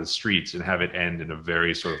down to the streets and have it end in a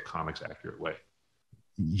very sort of comics accurate way.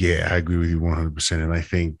 Yeah, I agree with you 100%. And I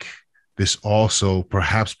think this also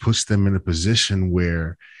perhaps puts them in a position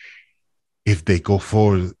where if they go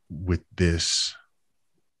forward with this,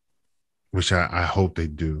 which I hope they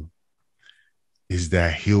do, is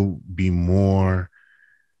that he'll be more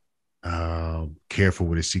careful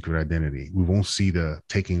with his secret identity. We won't see the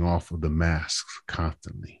taking off of the masks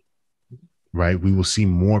constantly, right? We will see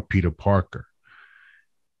more Peter Parker.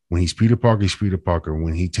 When he's Peter Parker, he's Peter Parker.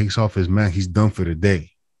 When he takes off his mask, he's done for the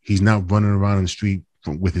day. He's not running around in the street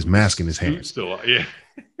with his mask in his hand. Still, yeah.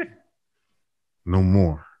 No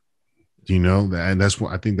more. And that's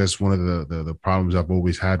what I think that's one of the problems I've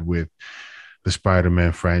always had with the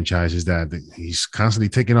Spider-Man franchise is that he's constantly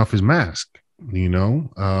taking off his mask,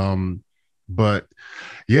 but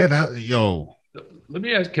yeah, Let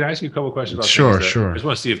me ask. Can I ask you a couple of questions about things sure, that I sure. just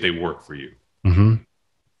want to see if they work for you? Mm-hmm.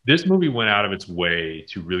 This movie went out of its way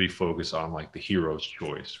to really focus on like the hero's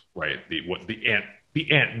choice, right?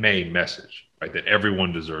 The Aunt May message, right? That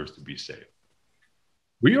everyone deserves to be safe.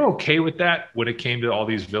 Were you okay with that when it came to all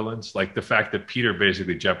these villains? Like the fact that Peter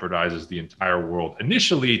basically jeopardizes the entire world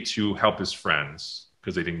initially to help his friends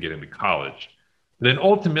because they didn't get into college. But then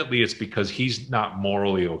ultimately it's because he's not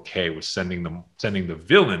morally okay with sending the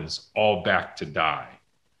villains all back to die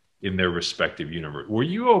in their respective universe. Were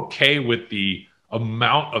you okay with the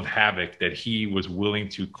amount of havoc that he was willing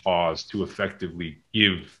to cause to effectively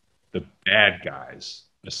give the bad guys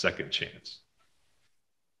a second chance?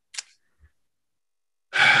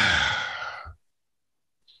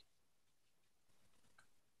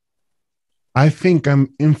 I think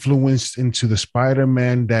I'm influenced into the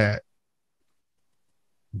Spider-Man that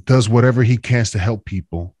does whatever he can to help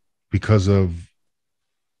people because of,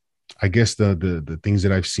 I guess, the things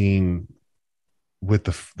that I've seen with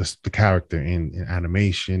the character in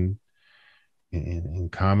animation, in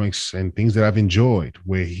comics, and things that I've enjoyed,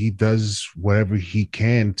 where he does whatever he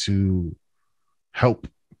can to help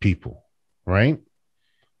people, right?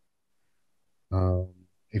 Um,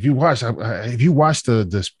 if you watch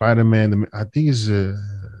the Spider-Man, I think it's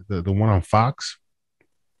the one on Fox.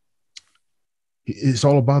 It's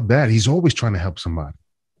all about that. He's always trying to help somebody.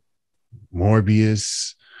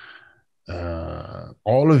 Morbius,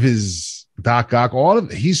 all of his Doc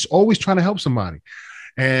Ock, he's always trying to help somebody.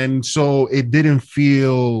 And so it didn't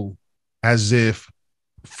feel as if,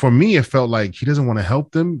 for me, it felt like he doesn't want to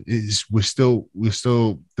help them. We're still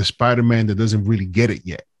the Spider-Man that doesn't really get it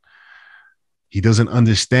yet. He doesn't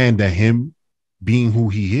understand that him being who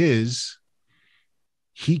he is,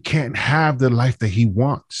 he can't have the life that he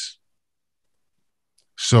wants.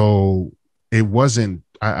 So it wasn't,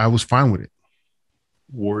 I was fine with it.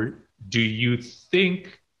 Or do you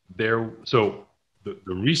think the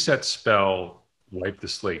reset spell wiped the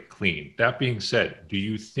slate clean? That being said, do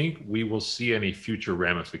you think we will see any future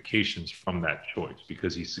ramifications from that choice?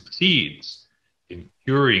 Because he succeeds in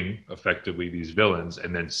curing effectively these villains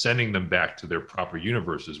and then sending them back to their proper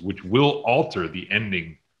universes, which will alter the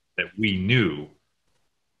ending that we knew,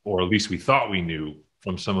 or at least we thought we knew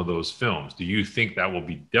from some of those films. Do you think that will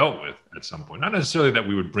be dealt with at some point? Not necessarily that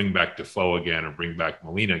we would bring back Defoe again or bring back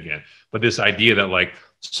Molina again, but this idea that like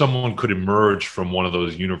someone could emerge from one of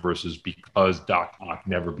those universes because Doc Ock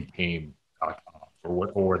never became Doc Ock or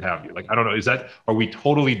what have you. Like, I don't know. Are we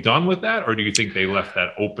totally done with that? Or do you think they left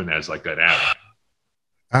that open as like an avenue?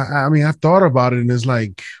 I mean, I thought about it, and it's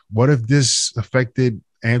like, what if this affected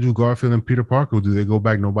Andrew Garfield and Peter Parker? Do they go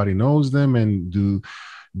back? Nobody knows them, and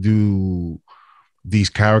do these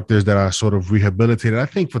characters that are sort of rehabilitated. I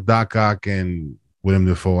think for Doc Ock and William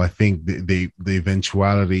Dafoe, I think the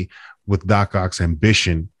eventuality with Doc Ock's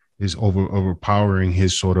ambition is overpowering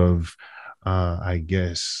his sort of, I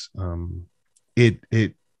guess, it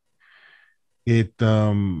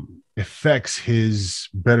affects his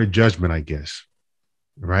better judgment, I guess,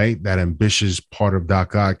 right? That ambitious part of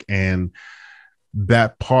Doc Ock and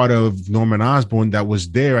that part of Norman Osborn that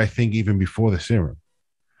was there, I think, even before the serum.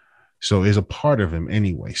 So is a part of him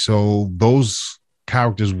anyway. So those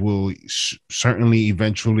characters will certainly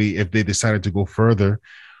eventually, if they decided to go further,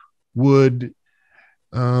 would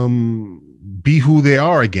be who they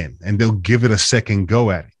are again, and they'll give it a second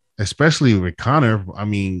go at it. Especially with Connor. I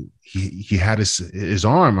mean, he had his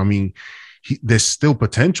arm. I mean, there's still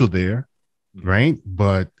potential there, right?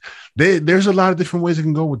 But there's a lot of different ways it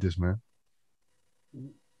can go with this, man.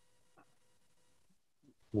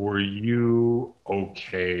 Were you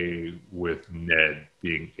okay with Ned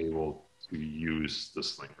being able to use the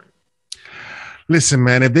sling ring? Listen,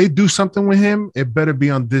 man, if they do something with him, it better be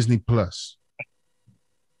on Disney Plus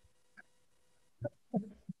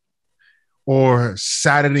or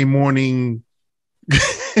Saturday morning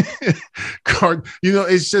card. You know,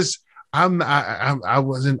 it's just I'm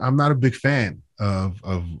not a big fan of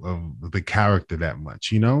the character that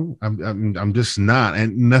much. You know, I'm just not,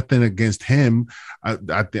 and nothing against him.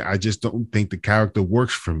 I just don't think the character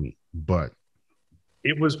works for me. But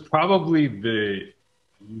It was probably the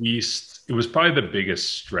least. It was probably the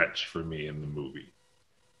biggest stretch for me in the movie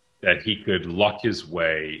that he could luck his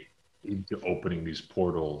way into opening these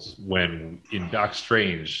portals when in Doc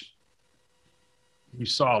Strange you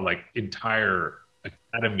saw like entire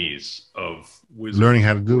academies of wizards learning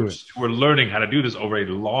how to do it. who were learning how to do this over a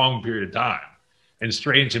long period of time. And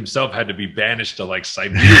Strange himself had to be banished to like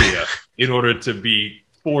Siberia in order to be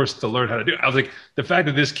forced to learn how to do it. I was like, the fact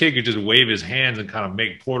that this kid could just wave his hands and kind of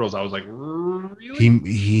make portals, I was like, really?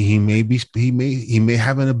 He may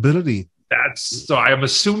have an ability. That's so I'm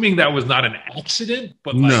assuming that was not an accident,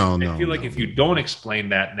 but like I feel like No. if you don't explain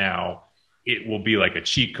that now, it will be like a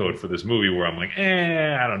cheat code for this movie where I'm like,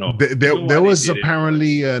 I don't know. There was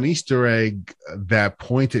apparently an Easter egg that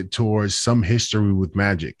pointed towards some history with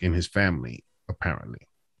magic in his family, apparently.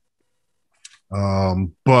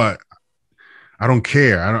 But I don't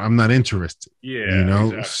care. I'm not interested. Yeah, you know.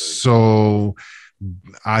 exactly. So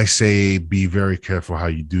I say, be very careful how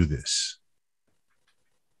you do this.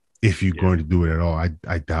 If you're going to do it at all,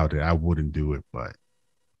 I doubt it. I wouldn't do it, but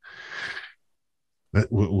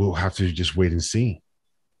we'll have to just wait and see.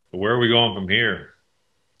 But where are we going from here?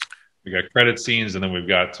 We got credit scenes, and then we've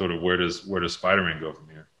got sort of where does Spider-Man go from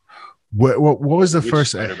here? What was the Which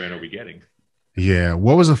first Spider-Man are we getting? Yeah,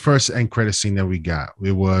 what was the first end credit scene that we got?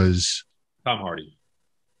 It was Tom Hardy.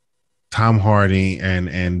 Tom Hardy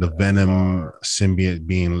and the Venom symbiote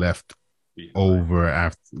being left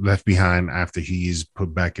behind after he's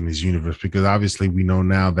put back in his universe, because obviously we know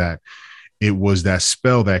now that it was that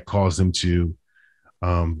spell that caused him to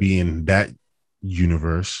be in that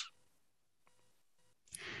universe.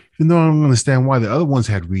 Even though I don't understand why the other ones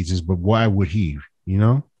had reasons, but why would he? You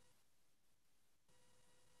know?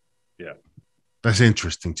 Yeah, that's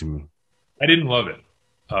interesting to me. I didn't love it.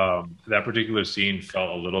 That particular scene felt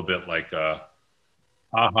a little bit like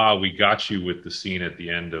aha, we got you with the scene at the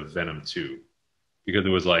end of Venom 2. Because it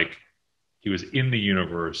was like he was in the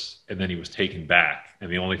universe and then he was taken back.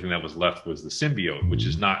 And the only thing that was left was the symbiote, which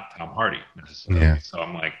is not Tom Hardy necessarily. Yeah. So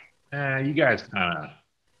I'm like, you guys kind of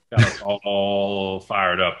got us all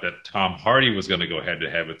fired up that Tom Hardy was going to go head to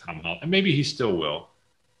head with Tom Holland. And maybe he still will.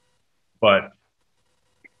 But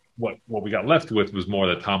what we got left with was more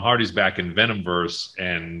that Tom Hardy's back in Venomverse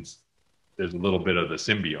and there's a little bit of the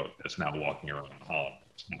symbiote that's now walking around Holland.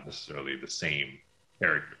 It's not necessarily the same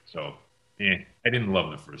character. So I didn't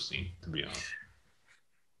love the first scene, to be honest.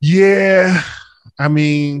 Yeah, I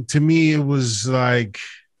mean, to me, it was like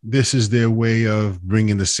this is their way of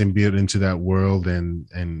bringing the symbiote into that world, and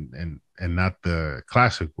not the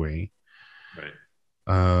classic way. Right.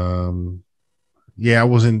 Yeah,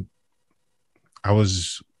 I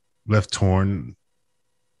was left torn,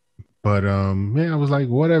 but I was like,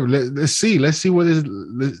 whatever. Let's see where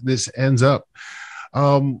this ends up.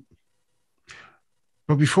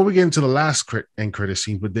 But before we get into the last end credit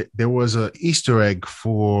scene, but there was an Easter egg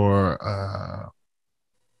for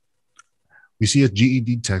we see a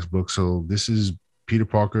GED textbook. So this is Peter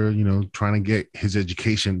Parker, trying to get his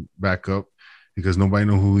education back up because nobody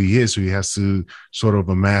knows who he is. So he has to sort of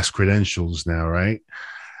amass credentials now, right?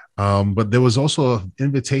 But there was also an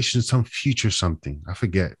invitation, some future something. I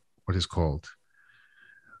forget what it's called.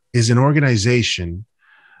 Is an organization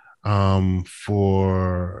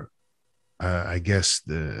for I guess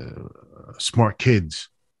the Smart Kids,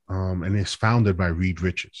 and it's founded by Reed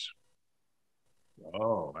Richards.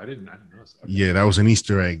 Oh, I didn't know. Okay. Yeah, that was an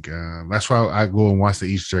Easter egg. That's why I go and watch the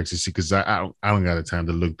Easter eggs to see, because I don't got the time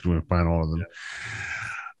to look through and find all of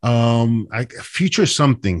them. I future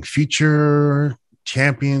something, future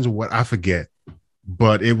champions, what I forget,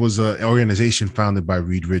 but it was an organization founded by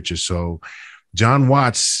Reed Richards. So John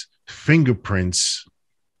Watts' fingerprints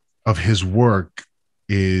of his work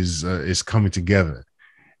is coming together,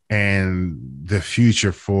 and the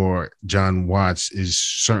future for John Watts is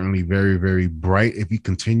certainly very, very bright. If he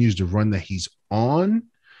continues the run that he's on,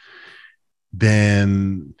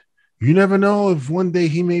 then you never know if one day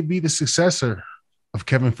he may be the successor of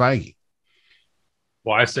Kevin Feige.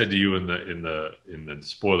 Well, I said to you in the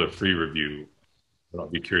spoiler free review, but I'll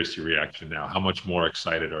be curious to your reaction now. How much more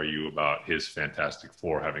excited are you about his Fantastic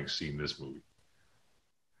Four having seen this movie?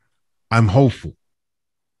 I'm hopeful.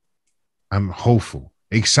 I'm hopeful,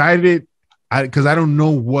 excited. Because I don't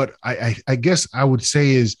know what I guess I would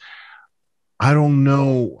say is I don't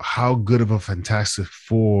know how good of a Fantastic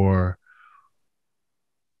Four.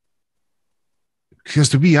 Because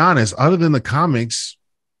to be honest, other than the comics,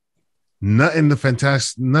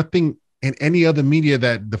 nothing in any other media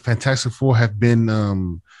that the Fantastic Four have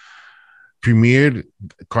been premiered,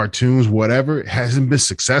 cartoons, whatever, hasn't been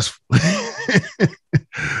successful.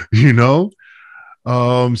 you know,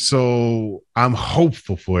 so I'm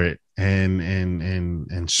hopeful for it,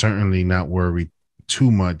 and certainly not worried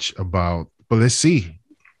too much about. But let's see.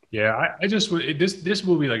 Yeah, I just this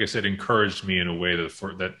movie, like I said, encouraged me in a way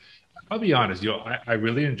that I'll be honest, I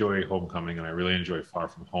really enjoy Homecoming and I really enjoy Far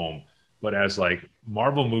From Home, but as like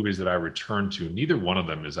Marvel movies that I return to, neither one of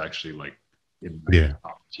them is actually like in my Yeah,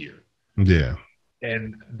 top tier. yeah,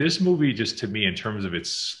 And this movie, just to me, in terms of its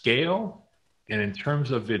scale and in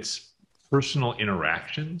terms of its personal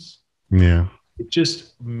interactions, yeah, it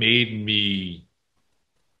just made me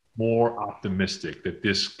more optimistic that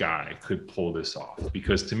this guy could pull this off.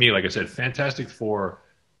 Because to me, like I said, Fantastic Four,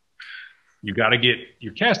 you got to get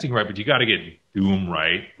your casting right, but you got to get Doom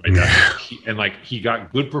right. Right. yeah. And like he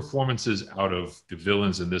got good performances out of the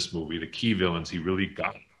villains in this movie, the key villains. He really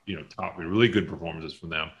got, top really good performances from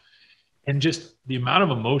them. And just the amount of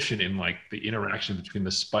emotion in like the interaction between the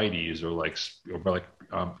Spideys or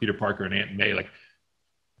Peter Parker and Aunt May, like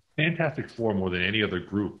Fantastic Four more than any other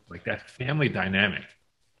group, like that family dynamic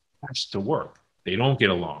has to work. They don't get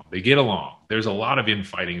along. They get along. There's a lot of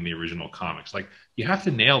infighting in the original comics. Like you have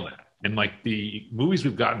to nail that. And like the movies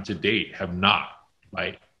we've gotten to date have not,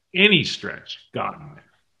 by any stretch, gotten there.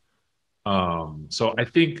 So I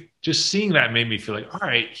think just seeing that made me feel like, all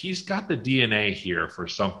right, he's got the DNA here for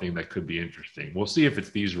something that could be interesting. We'll see if it's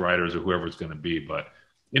these writers or whoever it's going to be, but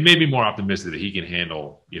it made me more optimistic that he can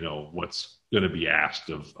handle, what's going to be asked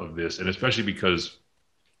of this. And especially because,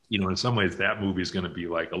 in some ways that movie is going to be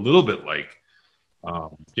like a little bit like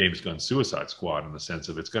James Gunn's Suicide Squad in the sense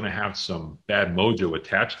of it's going to have some bad mojo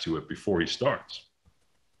attached to it before he starts.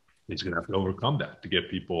 He's going to have to overcome that to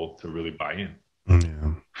get people to really buy in.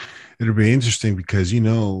 Yeah. It'll be interesting because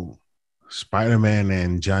Spider-Man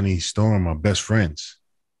and Johnny Storm are best friends.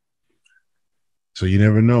 So you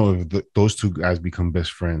never know if those two guys become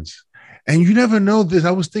best friends. And you never know this.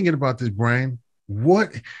 I was thinking about this, Brian. What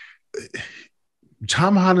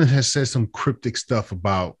Tom Holland has said some cryptic stuff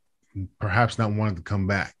about perhaps not wanting to come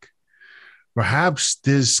back. Perhaps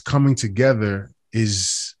this coming together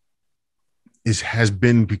has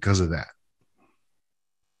been because of that.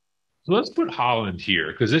 So let's put Holland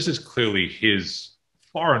here because this is clearly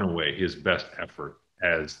far and away, his best effort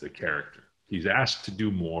as the character. He's asked to do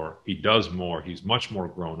more. He does more. He's much more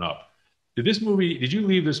grown up. Did you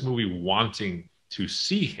leave this movie wanting to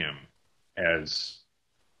see him as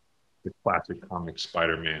the classic comic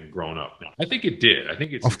Spider-Man grown up? Now, I think it did. I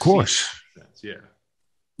think it Of succeeded. course. Yeah.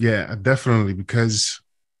 Yeah, definitely. Because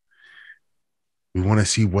we want to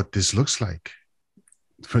see what this looks like.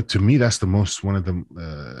 To me, that's one of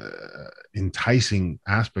the enticing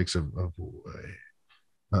aspects of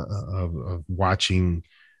watching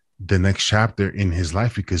the next chapter in his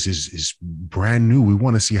life, because it's brand new. We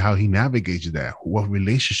want to see how he navigates that, what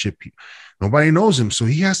relationship. Nobody knows him, so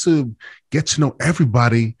he has to get to know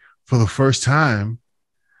everybody for the first time.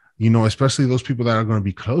 Especially those people that are going to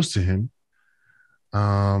be close to him.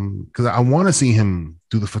 Because I want to see him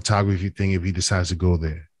do the photography thing if he decides to go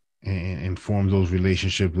there and form those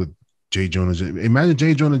relationships with J. Jonah. Imagine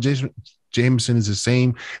J. Jonah Jameson is the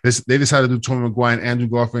same. They decided to do Tobey Maguire and Andrew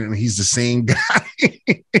Garfield, and he's the same guy.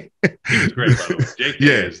 He was great, by the way.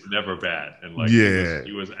 JK is never bad, and like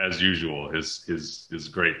he was as usual his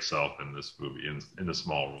great self in this movie in the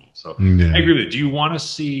small role. So I agree with you. Do you want to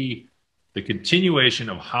see the continuation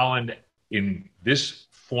of Holland in this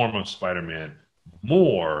form of Spider-Man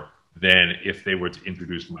more than if they were to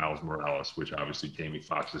introduce Miles Morales, which obviously Jamie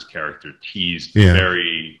Foxx's character teased Yeah.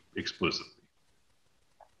 very explicitly.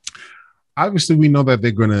 Obviously, we know that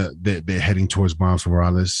they're heading towards Miles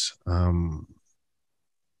Morales.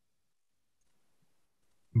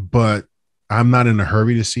 But I'm not in a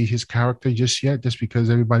hurry to see his character just yet, just because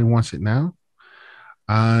everybody wants it now.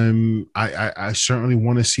 I certainly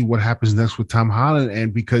want to see what happens next with Tom Holland,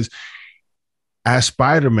 and because as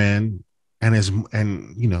Spider-Man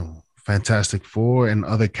and Fantastic Four and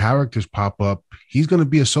other characters pop up, he's going to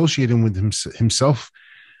be associated with himself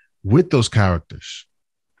with those characters.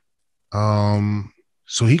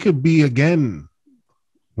 So he could be again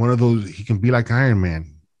one of those. He can be like Iron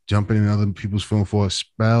Man, jumping in other people's film for a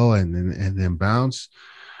spell and then bounce.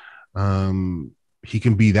 He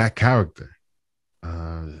can be that character.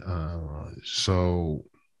 So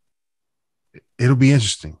it'll be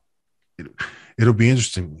interesting. It'll be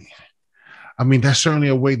interesting. I mean, that's certainly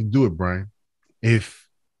a way to do it, Brian. If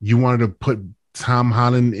you wanted to put Tom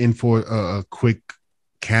Holland in for a quick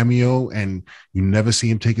cameo and you never see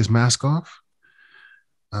him take his mask off,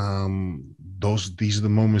 these are the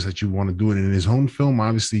moments that you want to do it. In his own film,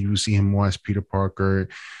 obviously you see him more as Peter Parker,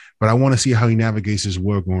 but I want to see how he navigates his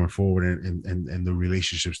work going forward and the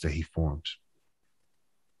relationships that he forms.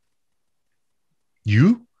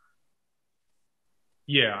 You?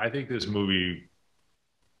 Yeah, I think this movie.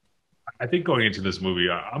 I think going into this movie,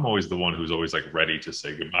 I'm always the one who's always like ready to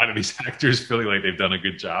say goodbye to these actors, feeling like they've done a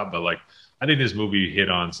good job. But like, I think this movie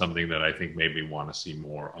hit on something that I think made me want to see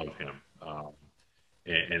more of him.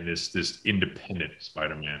 And this independent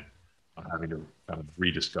Spider-Man having to kind of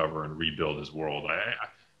rediscover and rebuild his world.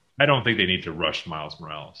 I don't think they need to rush Miles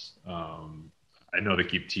Morales. I know they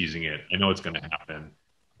keep teasing it. I know it's going to happen.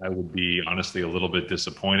 I would be honestly a little bit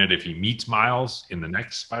disappointed if he meets Miles in the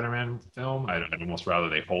next Spider-Man film. I'd almost rather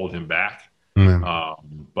they hold him back. Mm.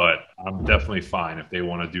 But I'm definitely fine if they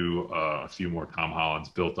want to do a few more Tom Hollands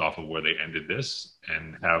built off of where they ended this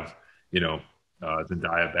and have,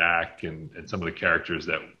 Zendaya back and some of the characters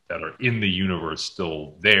that are in the universe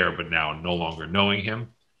still there, but now no longer knowing him.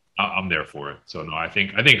 I'm there for it. So no, I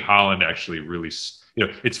think Holland actually really,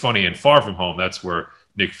 it's funny in Far From Home. That's where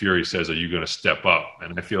Nick Fury says, "Are you going to step up?"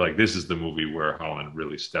 And I feel like this is the movie where Holland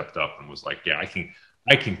really stepped up and was like, "Yeah, I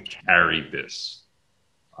can carry this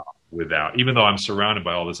without, even though I'm surrounded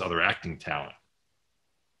by all this other acting talent,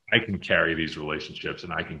 I can carry these relationships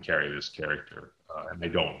and I can carry this character, and they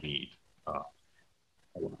don't need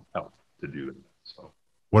help to do that." So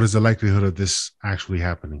What is the likelihood of this actually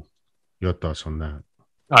happening? Your thoughts on that?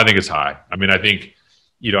 I think it's high. I mean, I think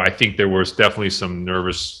there was definitely some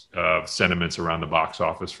nervous sentiments around the box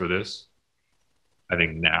office for this. I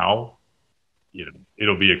think now,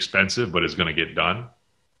 it'll be expensive, but it's going to get done.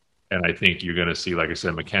 And I think you're going to see, like I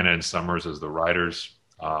said, McKenna and Summers as the writers.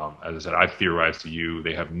 As I said, I've theorized to you,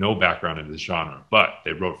 they have no background in this genre, but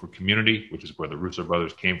they wrote for Community, which is where the Russo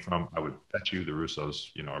brothers came from. I would bet you the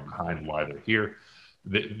Russos, are behind why they're here.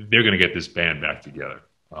 They're going to get this band back together.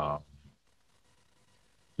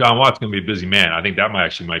 John Watt's going to be a busy man. I think that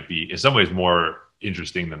might be in some ways more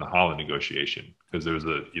interesting than the Holland negotiation, because there's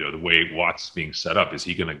the way Watt's being set up. Is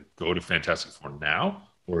he going to go to Fantastic Four now,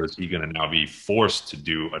 or is he going to now be forced to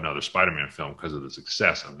do another Spider-Man film because of the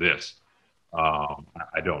success of this?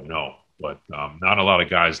 I don't know, but not a lot of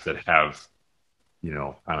guys that have,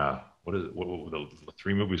 kind of what is it? What the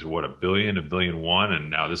three movies are what, $1 billion, one, and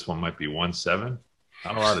now this one might be 1.7.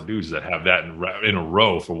 Not a lot of dudes that have that in a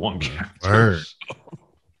row for one character.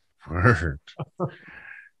 Word.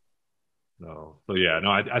 No. So yeah, no,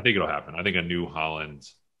 I think it'll happen. I think a new Holland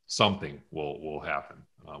something will happen,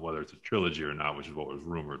 whether it's a trilogy or not, which is what was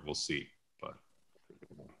rumored. We'll see. But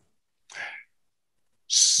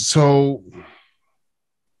so,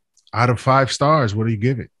 out of 5 stars, what do you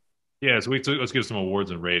give it? yeah, so let's give some awards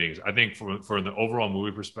and ratings. I think for the overall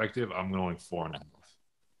movie perspective, I'm going 4.5.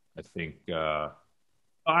 I think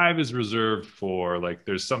 5 is reserved for, like,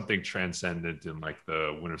 there's something transcendent in like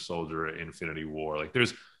the Winter Soldier, Infinity War. Like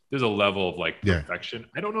there's a level of like perfection.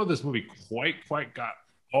 I don't know if this movie quite got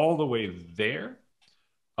all the way there,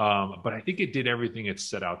 but I think it did everything it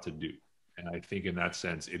set out to do. And I think in that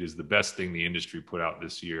sense, it is the best thing the industry put out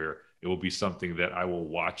this year. It will be something that I will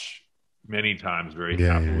watch many times very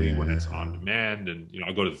happily when it's on demand. And,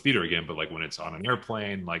 I'll go to the theater again, but like when it's on an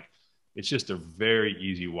airplane, like it's just a very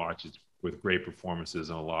easy watch. It's with great performances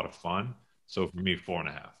and a lot of fun. So for me,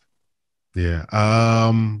 4.5. Yeah.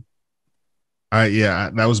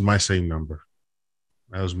 That was my same number.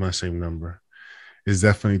 It's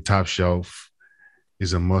definitely top shelf.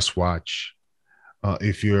 Is a must watch.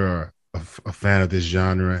 If you're a fan of this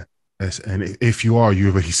genre, and if you are,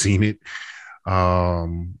 you've already seen it.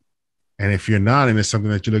 Um, and if you're not, and it's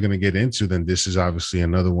something that you're looking to get into, then this is obviously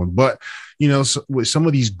another one. But so, with some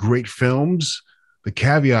of these great films, the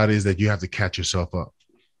caveat is that you have to catch yourself up,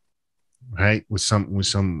 right? With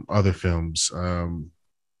some other films,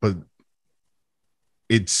 but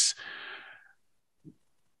it's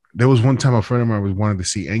there was one time a friend of mine was wanted to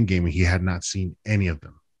see Endgame, and he had not seen any of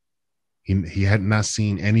them. He had not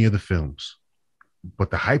seen any of the films,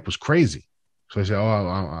 but the hype was crazy. So I said, "Oh,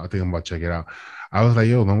 I think I'm about to check it out." I was like,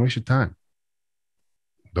 "Yo, don't waste your time.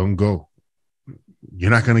 Don't go.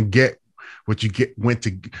 You're not gonna get what you get went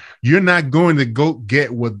to. You're not going to go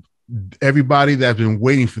get what everybody that's been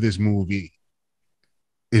waiting for this movie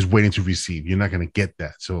is waiting to receive. You're not gonna get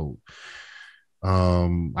that." So I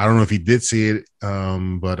don't know if he did see it,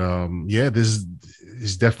 but yeah, this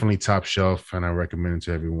is definitely top shelf, and I recommend it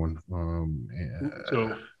to everyone.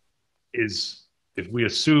 So is if we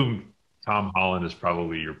assume Tom Holland is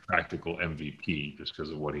probably your practical MVP just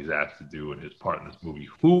because of what he's asked to do and his part in this movie,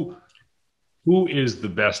 who is the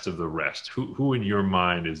best of the rest? Who in your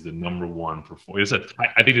mind is the number one performer?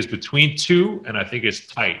 I think it's between two, and I think it's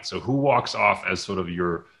tight. So who walks off as sort of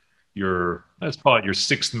your let's call it your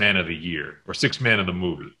sixth man of the year or sixth man of the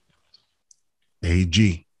movie?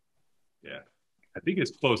 AG. Yeah, I think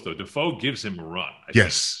it's close though. Defoe gives him a run. I think,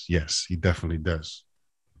 Yes, he definitely does.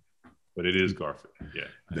 but it is Garfield. Yeah,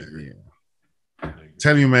 I agree. Yeah. I agree.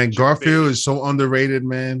 Tell you, man, What's your Garfield favorite? is so underrated,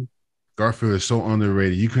 man. Garfield is so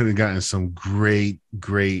underrated. You could have gotten some great,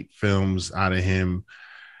 great films out of him,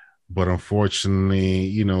 but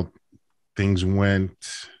unfortunately, things went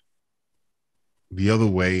the other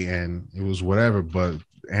way, and it was whatever. But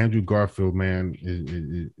Andrew Garfield, man,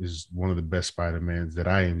 is one of the best Spider-Mans that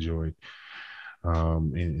I enjoyed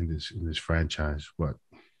in this franchise. But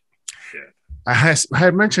Yeah, I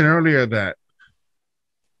had mentioned earlier that,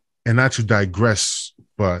 and not to digress,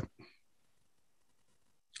 but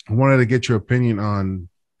I wanted to get your opinion on,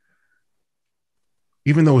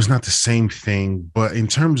 even though it's not the same thing, but in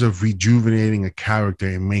terms of rejuvenating a character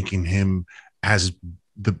and making him as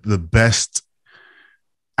the best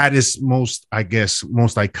at his most, I guess,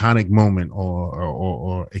 most iconic moment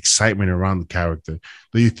or excitement around the character.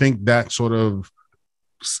 Do you think that sort of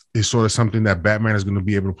is sort of something that Batman is going to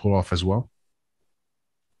be able to pull off as well,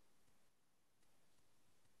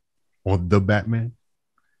 or the Batman?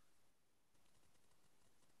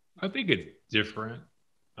 I think it's different.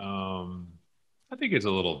 I think it's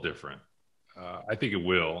a little different. I think it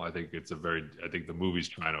will. I think it's a very. I think the movie's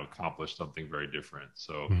trying to accomplish something very different.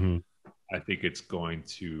 So Mm-hmm. I think it's going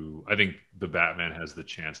to. I think the Batman has the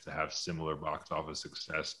chance to have similar box office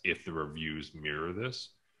success if the reviews mirror this.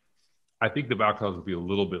 I think the box office will be a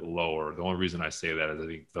little bit lower. The only reason I say that is I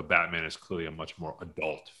think the Batman is clearly a much more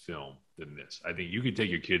adult film than this. I think you could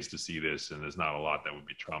take your kids to see this, and there's not a lot that would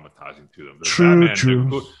be traumatizing to them. The True, Batman,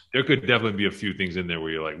 true. there could definitely be a few things in there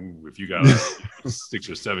where you're like, ooh, if you got a 6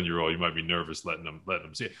 or 7 year old, you might be nervous letting them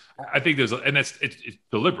see it. I think and it's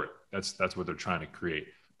deliberate. That's what they're trying to create.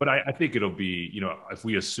 But I think it'll be, if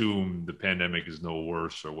we assume the pandemic is no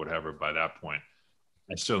worse or whatever by that point,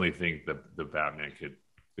 I certainly think that the Batman could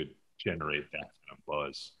generate that kind of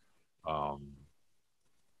buzz. Um,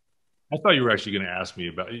 I thought you were actually going to ask me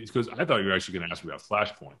about because I thought you were actually going to ask me about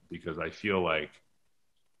Flashpoint because I feel like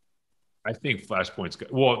I think Flashpoint's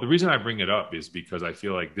well. The reason I bring it up is because I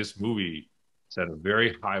feel like this movie set a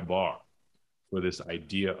very high bar for this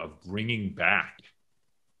idea of bringing back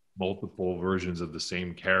multiple versions of the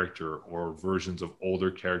same character or versions of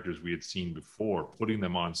older characters we had seen before, putting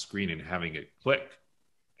them on screen and having it click.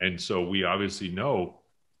 And so we obviously know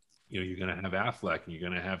you're going to have Affleck and you're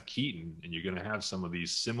going to have Keaton and you're going to have some of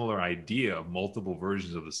these similar idea of multiple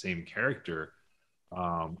versions of the same character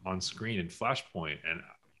on screen in Flashpoint. And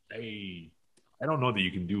I don't know that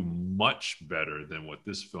you can do much better than what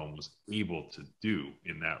this film was able to do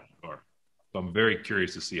in that regard. So I'm very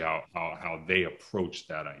curious to see how they approach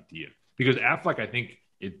that idea because Affleck, I think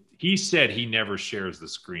he said he never shares the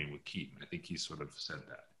screen with Keaton. I think he sort of said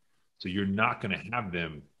that. So you're not going to have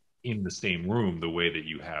them in the same room the way that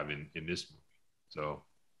you have in this movie. So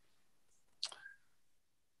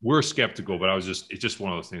we're skeptical, but it's just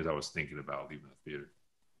one of those things I was thinking about leaving the theater.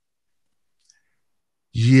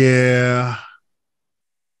 Yeah,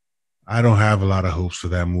 I don't have a lot of hopes for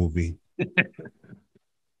that movie.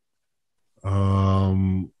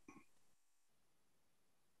 Um,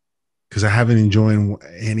 because I haven't enjoyed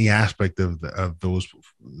any aspect of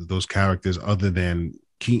those characters other than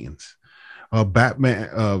Keaton's. Batman,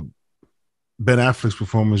 Ben Affleck's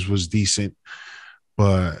performance was decent,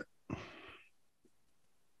 but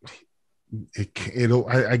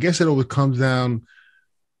I guess it always comes down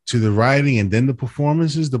to the writing and then the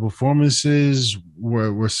performances. The performances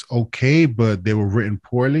were okay, but they were written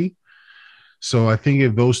poorly. So I think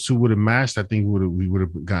if those two would have matched, I think we would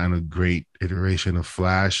have gotten a great iteration of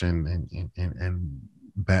Flash and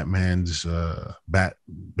Batman's Ben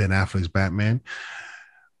Affleck's Batman.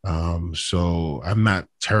 So I'm not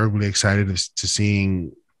terribly excited to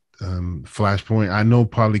seeing Flashpoint. I know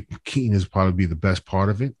probably Keaton is probably be the best part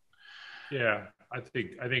of it. Yeah, I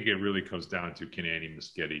think it really comes down to, can Andy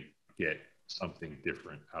Muschietti get something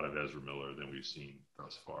different out of Ezra Miller than we've seen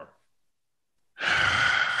thus far?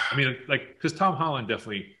 I mean, like, because Tom Holland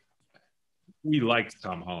definitely, we liked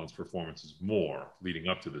Tom Holland's performances more leading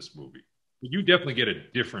up to this movie. But you definitely get a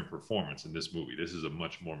different performance in this movie. This is a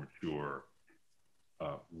much more mature,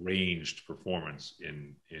 ranged performance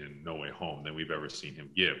in No Way Home than we've ever seen him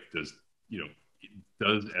give. Does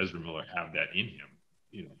Ezra Miller have that in him,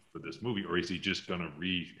 for this movie, or is he just going to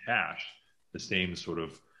rehash the same sort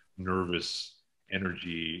of nervous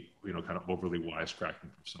energy, kind of overly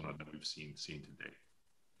wisecracking persona that we've seen to date?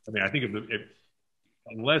 I mean, I think if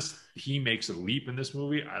unless he makes a leap in this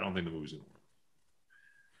movie, I don't think the movie's going to work.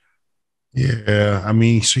 Yeah, I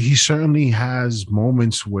mean, so he certainly has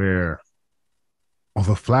moments where, or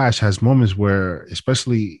the Flash has moments where,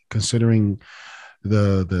 especially considering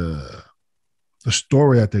the the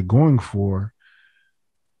story that they're going for,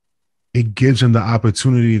 it gives him the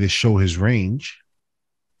opportunity to show his range.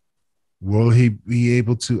 Will he be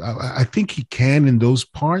able to? I think he can in those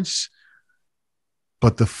parts,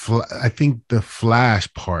 but I think the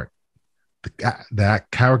Flash part,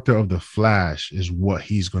 that character of the Flash, is what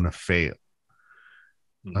he's going to fail.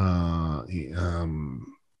 Uh,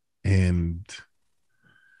 and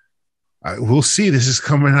we'll see. This is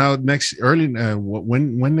coming out next early.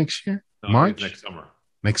 When next year? No, March next summer.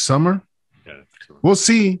 Next summer. Yeah, we'll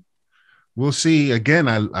see. We'll see. Again,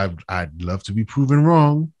 I'd love to be proven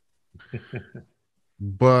wrong.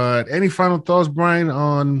 But any final thoughts, Brian,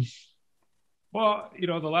 on? Well, the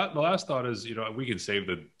last thought is, we can save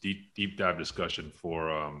the deep dive discussion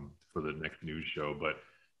for the next news show, but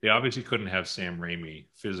they obviously couldn't have Sam Raimi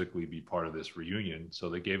physically be part of this reunion, so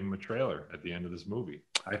they gave him a trailer at the end of this movie.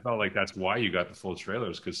 I felt like that's why you got the full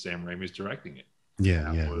trailers, because Sam Raimi's directing it.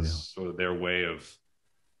 Yeah, that was sort of their way of,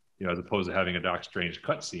 as opposed to having a Doc Strange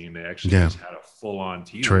cutscene, they actually just had a full-on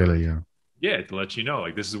teaser trailer. Yeah, to let you know,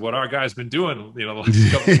 like, this is what our guy's been doing, the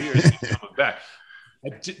last couple of years. He's coming back.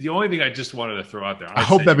 The only thing I just wanted to throw out there, I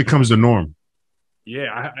hope that becomes the norm.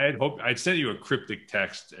 Yeah, I had hoped I'd send you a cryptic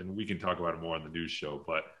text, and we can talk about it more on the news show.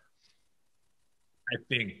 But I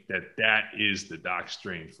think that is the Doc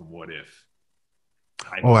Strange from What If.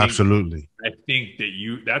 Absolutely. I think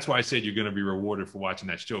that's why I said you're going to be rewarded for watching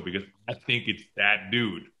that show, because I think it's that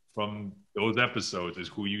dude from those episodes is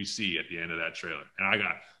who you see at the end of that trailer. And I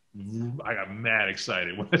got mad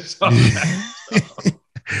excited when I saw that.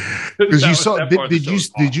 Because you saw, did you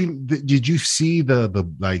see the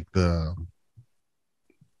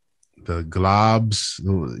globs?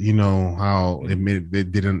 How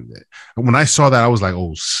it didn't. When I saw that, I was like,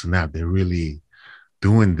 oh snap, they're really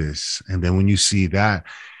doing this. And then when you see that,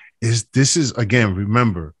 this is again,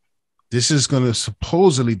 remember, this is going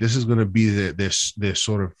to be their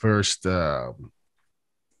sort of first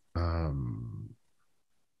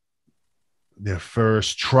their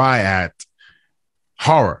first try at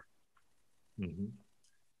horror. Mm-hmm.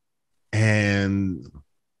 And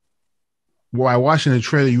while watching the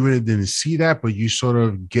trailer, you really didn't see that, but you sort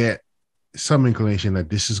of get some inclination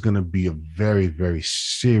that this is going to be a very, very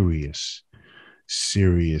serious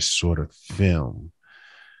sort of film.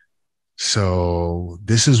 So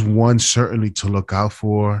this is one certainly to look out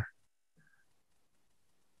for.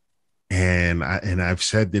 And I've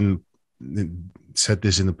said this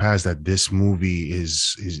in the past, that this movie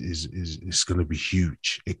is going to be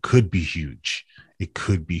huge. It could be huge.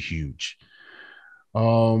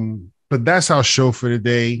 But that's our show for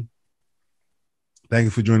today. Thank you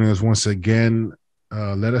for joining us once again.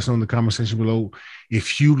 Let us know in the comment section below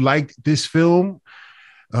if you liked this film.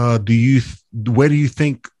 Where do you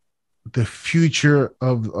think the future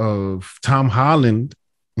of Tom Holland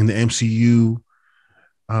in the MCU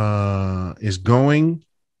is going?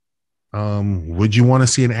 Would you want to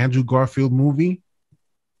see an Andrew Garfield movie?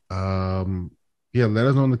 Let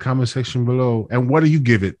us know in the comment section below. And what do you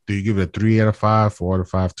give it? Do you give it a 3 out of 5, 4 out of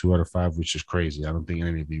 5, 2 out of 5, which is crazy? I don't think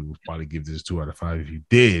any of you would probably give this 2 out of 5. If you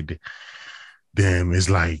did, then it's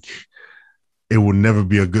like it will never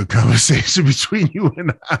be a good conversation between you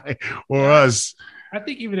and I or us. I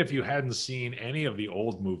think even if you hadn't seen any of the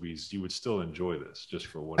old movies, you would still enjoy this just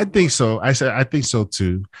for what I it think was. so. I think so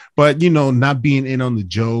too. But not being in on the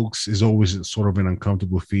jokes is always sort of an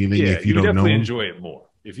uncomfortable feeling Yeah, if you you would don't know definitely them. enjoy it more.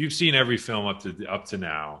 If you've seen every film up to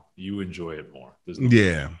now, you enjoy it more. There's no question.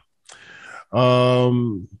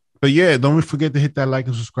 Yeah. But yeah, don't forget to hit that like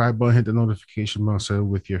and subscribe button, hit the notification bell, share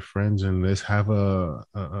with your friends, and let's have a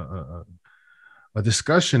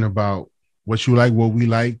discussion about what you like, what we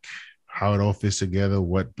like, how it all fits together,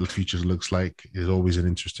 what the future looks like. Is always an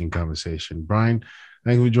interesting conversation. Brian,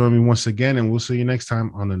 thank you for joining me once again, and we'll see you next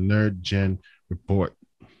time on the Nerd Gen Report.